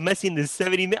and think of Messi in the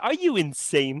 70 minutes. Are you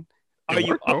insane? Are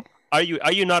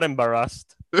you not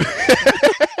embarrassed?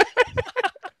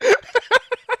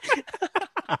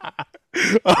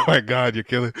 Oh my God, you're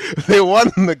killing. They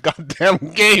won the goddamn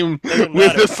game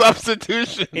with the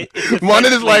substitution. Monet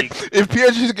is like, if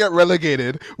PSG get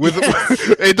relegated,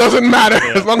 it doesn't matter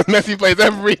as long as Messi plays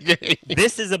every game.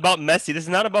 This is about Messi. This is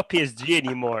not about PSG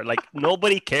anymore. Like,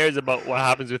 nobody cares about what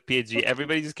happens with PSG.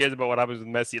 Everybody just cares about what happens with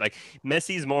Messi. Like,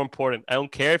 Messi is more important. I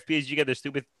don't care if PSG get their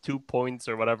stupid 2 points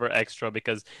or whatever extra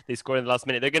because they scored in the last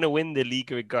minute. They're going to win the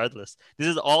league regardless. This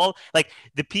is all, like,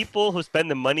 the people who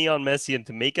spend the money on Messi and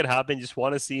to make it happen just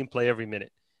want to see him play every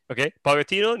minute. Okay,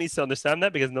 Pochettino needs to understand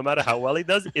that because no matter how well he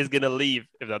does, he's gonna leave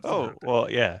if that's. Oh well,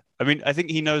 yeah. I mean, I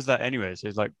think he knows that anyway. So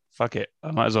he's like, "Fuck it,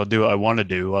 I might as well do what I want to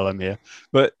do while I'm here."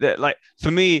 But like for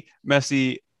me,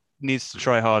 Messi needs to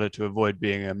try harder to avoid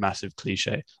being a massive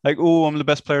cliche. Like, "Oh, I'm the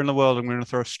best player in the world. I'm going to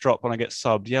throw a strop when I get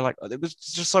subbed." Yeah, like it was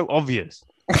just so obvious.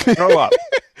 Grow up.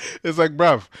 It's like,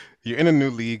 bruv, you're in a new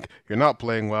league. You're not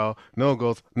playing well. No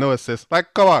goals, no assists.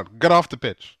 Like, come on, get off the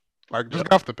pitch. Like, just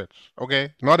get off the pitch,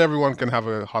 okay? Not everyone can have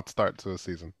a hot start to a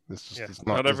season. It's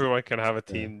not everyone can have a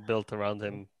team built around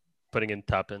him putting in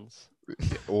tap-ins.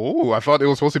 Oh, I thought it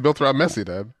was supposed to be built around Messi,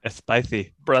 then. It's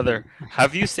spicy. Brother,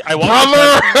 have you seen...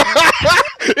 Brother!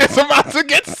 It's about to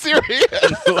get serious!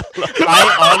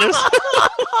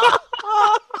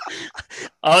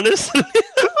 Honestly...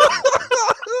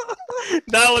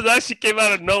 that actually came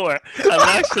out of nowhere. I'm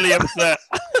actually upset.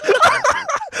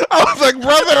 I was like,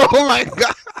 brother, oh my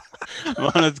God.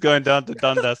 Monet's going down to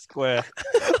Dundas Square.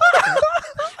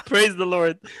 Praise the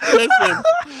Lord. Listen,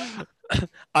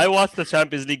 I watched the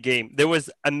Champions League game. There was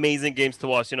amazing games to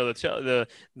watch. You know, the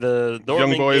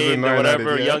Dortmund game or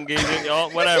whatever, young games,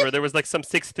 whatever. There was like some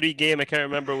 6-3 game. I can't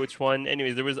remember which one.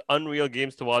 Anyways, there was unreal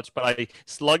games to watch, but I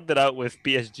slugged it out with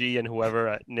PSG and whoever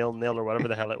at 0-0 or whatever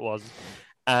the hell it was.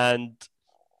 And,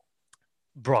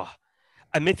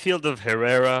 a midfield of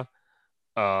Herrera.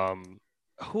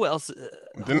 Who else?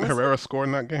 Didn't Herrera score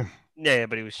in that game? Yeah,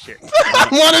 but he was shit.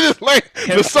 One of just like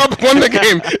the sub won the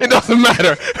game. It doesn't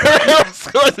matter. Herrera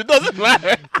scores. It doesn't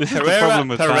matter. Herrera,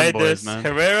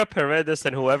 Paredes,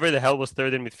 and whoever the hell was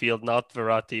third in midfield, not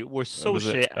Verratti, were so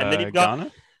shit. And then you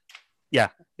got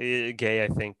Gay, I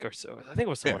think, or so. I think it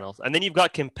was someone else. And then you've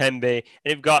got Kimpembe,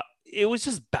 and it was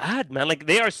just bad, man. Like,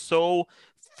 they are so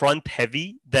front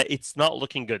heavy that it's not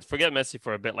looking good. Forget Messi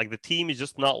for a bit. Like, the team is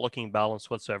just not looking balanced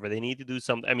whatsoever. They need to do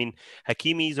something. I mean,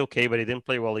 Hakimi is okay, but he didn't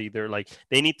play well either. Like,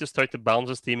 they need to start to balance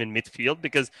this team in midfield,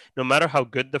 because no matter how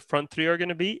good the front three are going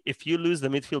to be, if you lose the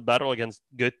midfield battle against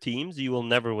good teams, you will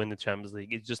never win the Champions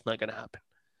League. It's just not going to happen.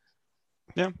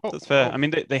 Yeah, that's fair. I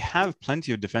mean, they have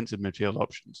plenty of defensive midfield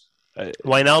options.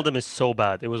 Wijnaldum is so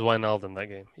bad. It was Wijnaldum that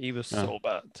game. He was so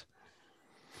bad.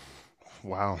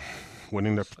 Wow.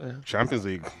 Winning the Champions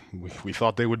League. We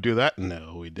thought they would do that?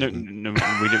 No, we didn't. No,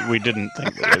 we didn't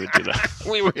think that they would do that.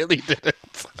 We really didn't.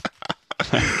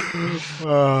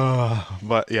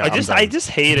 But yeah, I just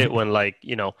hate it when, like,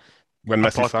 you know, when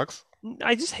Messi sucks.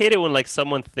 I just hate it when, like,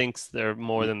 someone thinks they're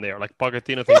more than they are. Like,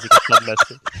 Pochettino thinks he can sub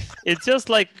Messi. It's just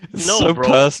like, no, so bro.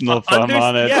 Personal from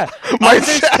on it. Yeah,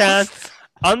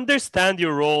 understand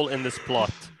your role in this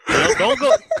plot. You know, don't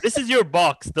go. This is your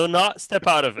box. Do not step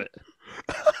out of it.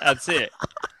 That's it.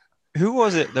 Who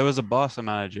was it? There was a Barca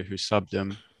manager who subbed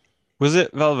him. Was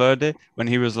it Valverde? When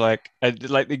he was like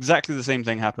exactly the same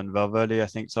thing happened. Valverde, I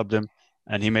think, subbed him,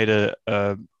 and he made a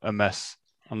mess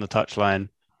on the touchline.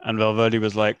 And Valverde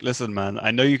was like, "Listen, man, I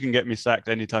know you can get me sacked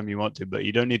anytime you want to, but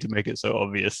you don't need to make it so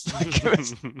obvious."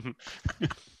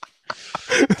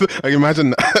 I can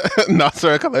imagine Nasser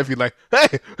Al-Khelaifi like,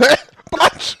 hey,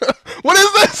 Blanche, what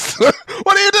is this?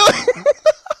 What are you doing?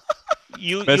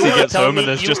 Messi gets home and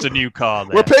there's just a new car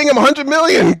there. We're paying him $100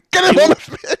 million. Get him on the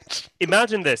pitch.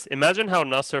 Imagine this. Imagine how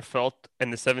Nasser felt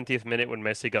in the 70th minute when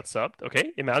Messi got subbed.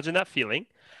 Okay, imagine that feeling.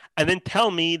 And then tell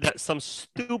me that some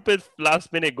stupid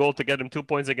last-minute goal to get him 2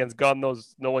 points against God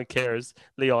knows, no one cares,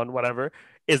 Leon, whatever,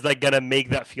 is like gonna make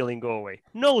that feeling go away.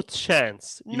 No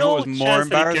chance. No chance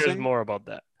that he cares more about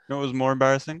that. You know what was more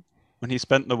embarrassing? When he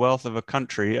spent the wealth of a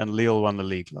country and Lille won the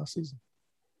league last season.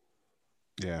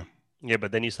 Yeah. Yeah,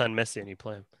 but then you sign Messi and you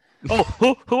play him. Oh,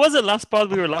 who was it last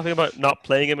pod we were laughing about not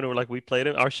playing him and we were like, we played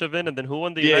him? Arshavin, and then who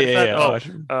won the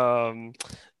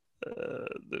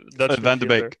Van de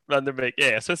Beek. Van der Beek.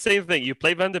 Yeah, so same thing. You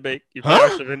play Van de Beek, you play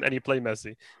Arshavin, and you play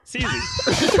Messi. It's easy.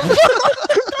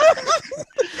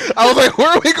 I was like, where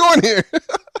are we going here?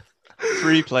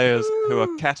 3 players who are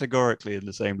categorically in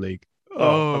the same league.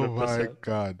 Oh my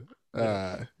God.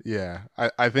 Yeah.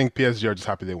 I think PSG are just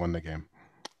happy they won the game.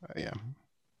 Yeah.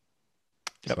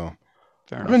 Yep. So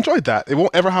Fair I've enough. enjoyed that. It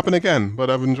won't ever happen again, but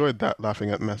I've enjoyed that,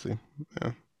 laughing at Messi.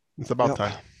 Yeah. It's about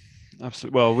time.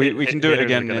 Absolutely. Well, we can do it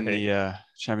again in the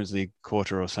Champions League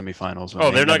quarter or semi-finals. Oh,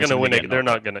 they're not going to win it. They're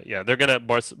not going to. Yeah, they're going to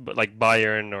like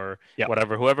Bayern or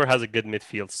whatever. Whoever has a good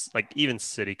midfield, like even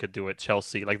City could do it.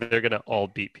 Chelsea, like they're going to all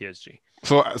beat PSG.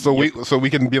 So we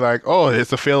can be like, oh,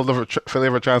 it's a failure of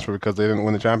a transfer because they didn't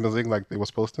win the Champions League like they were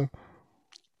supposed to.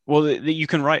 Well, you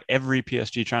can write every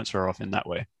PSG transfer off in that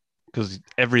way because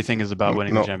everything is about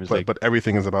winning the Champions League. But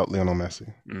everything is about Lionel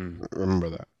Messi. Remember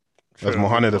that. As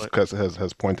Mohamed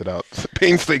has pointed out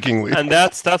painstakingly. And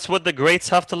that's what the greats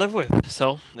have to live with.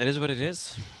 So it is what it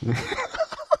is.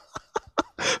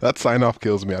 That sign-off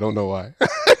kills me. I don't know why.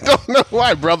 I don't know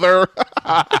why, brother.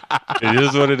 It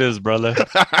is what it is, brother.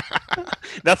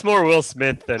 That's more Will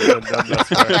Smith than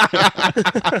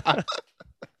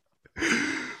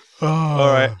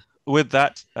All right. With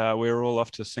that, we're all off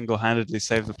to single-handedly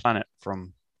save the planet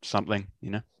from something,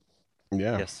 you know?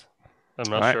 Yeah. Yes.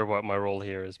 I'm not sure what my role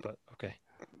here is, but okay.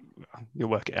 You'll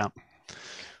work it out.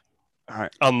 All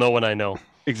right. I'll know when I know.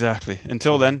 Exactly.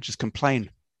 Until then, just complain.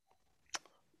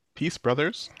 Peace,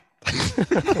 brothers.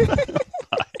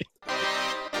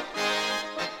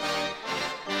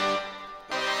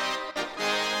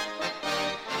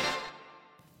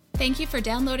 Thank you for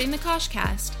downloading the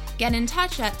Koshcast. Get in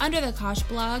touch at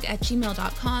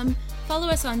underthekoshblog@gmail.com. Follow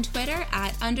us on Twitter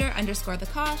at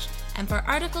 @under_thekosh. And for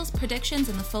articles, predictions,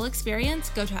 and the full experience,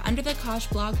 go to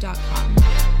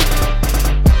underthekoshblog.com.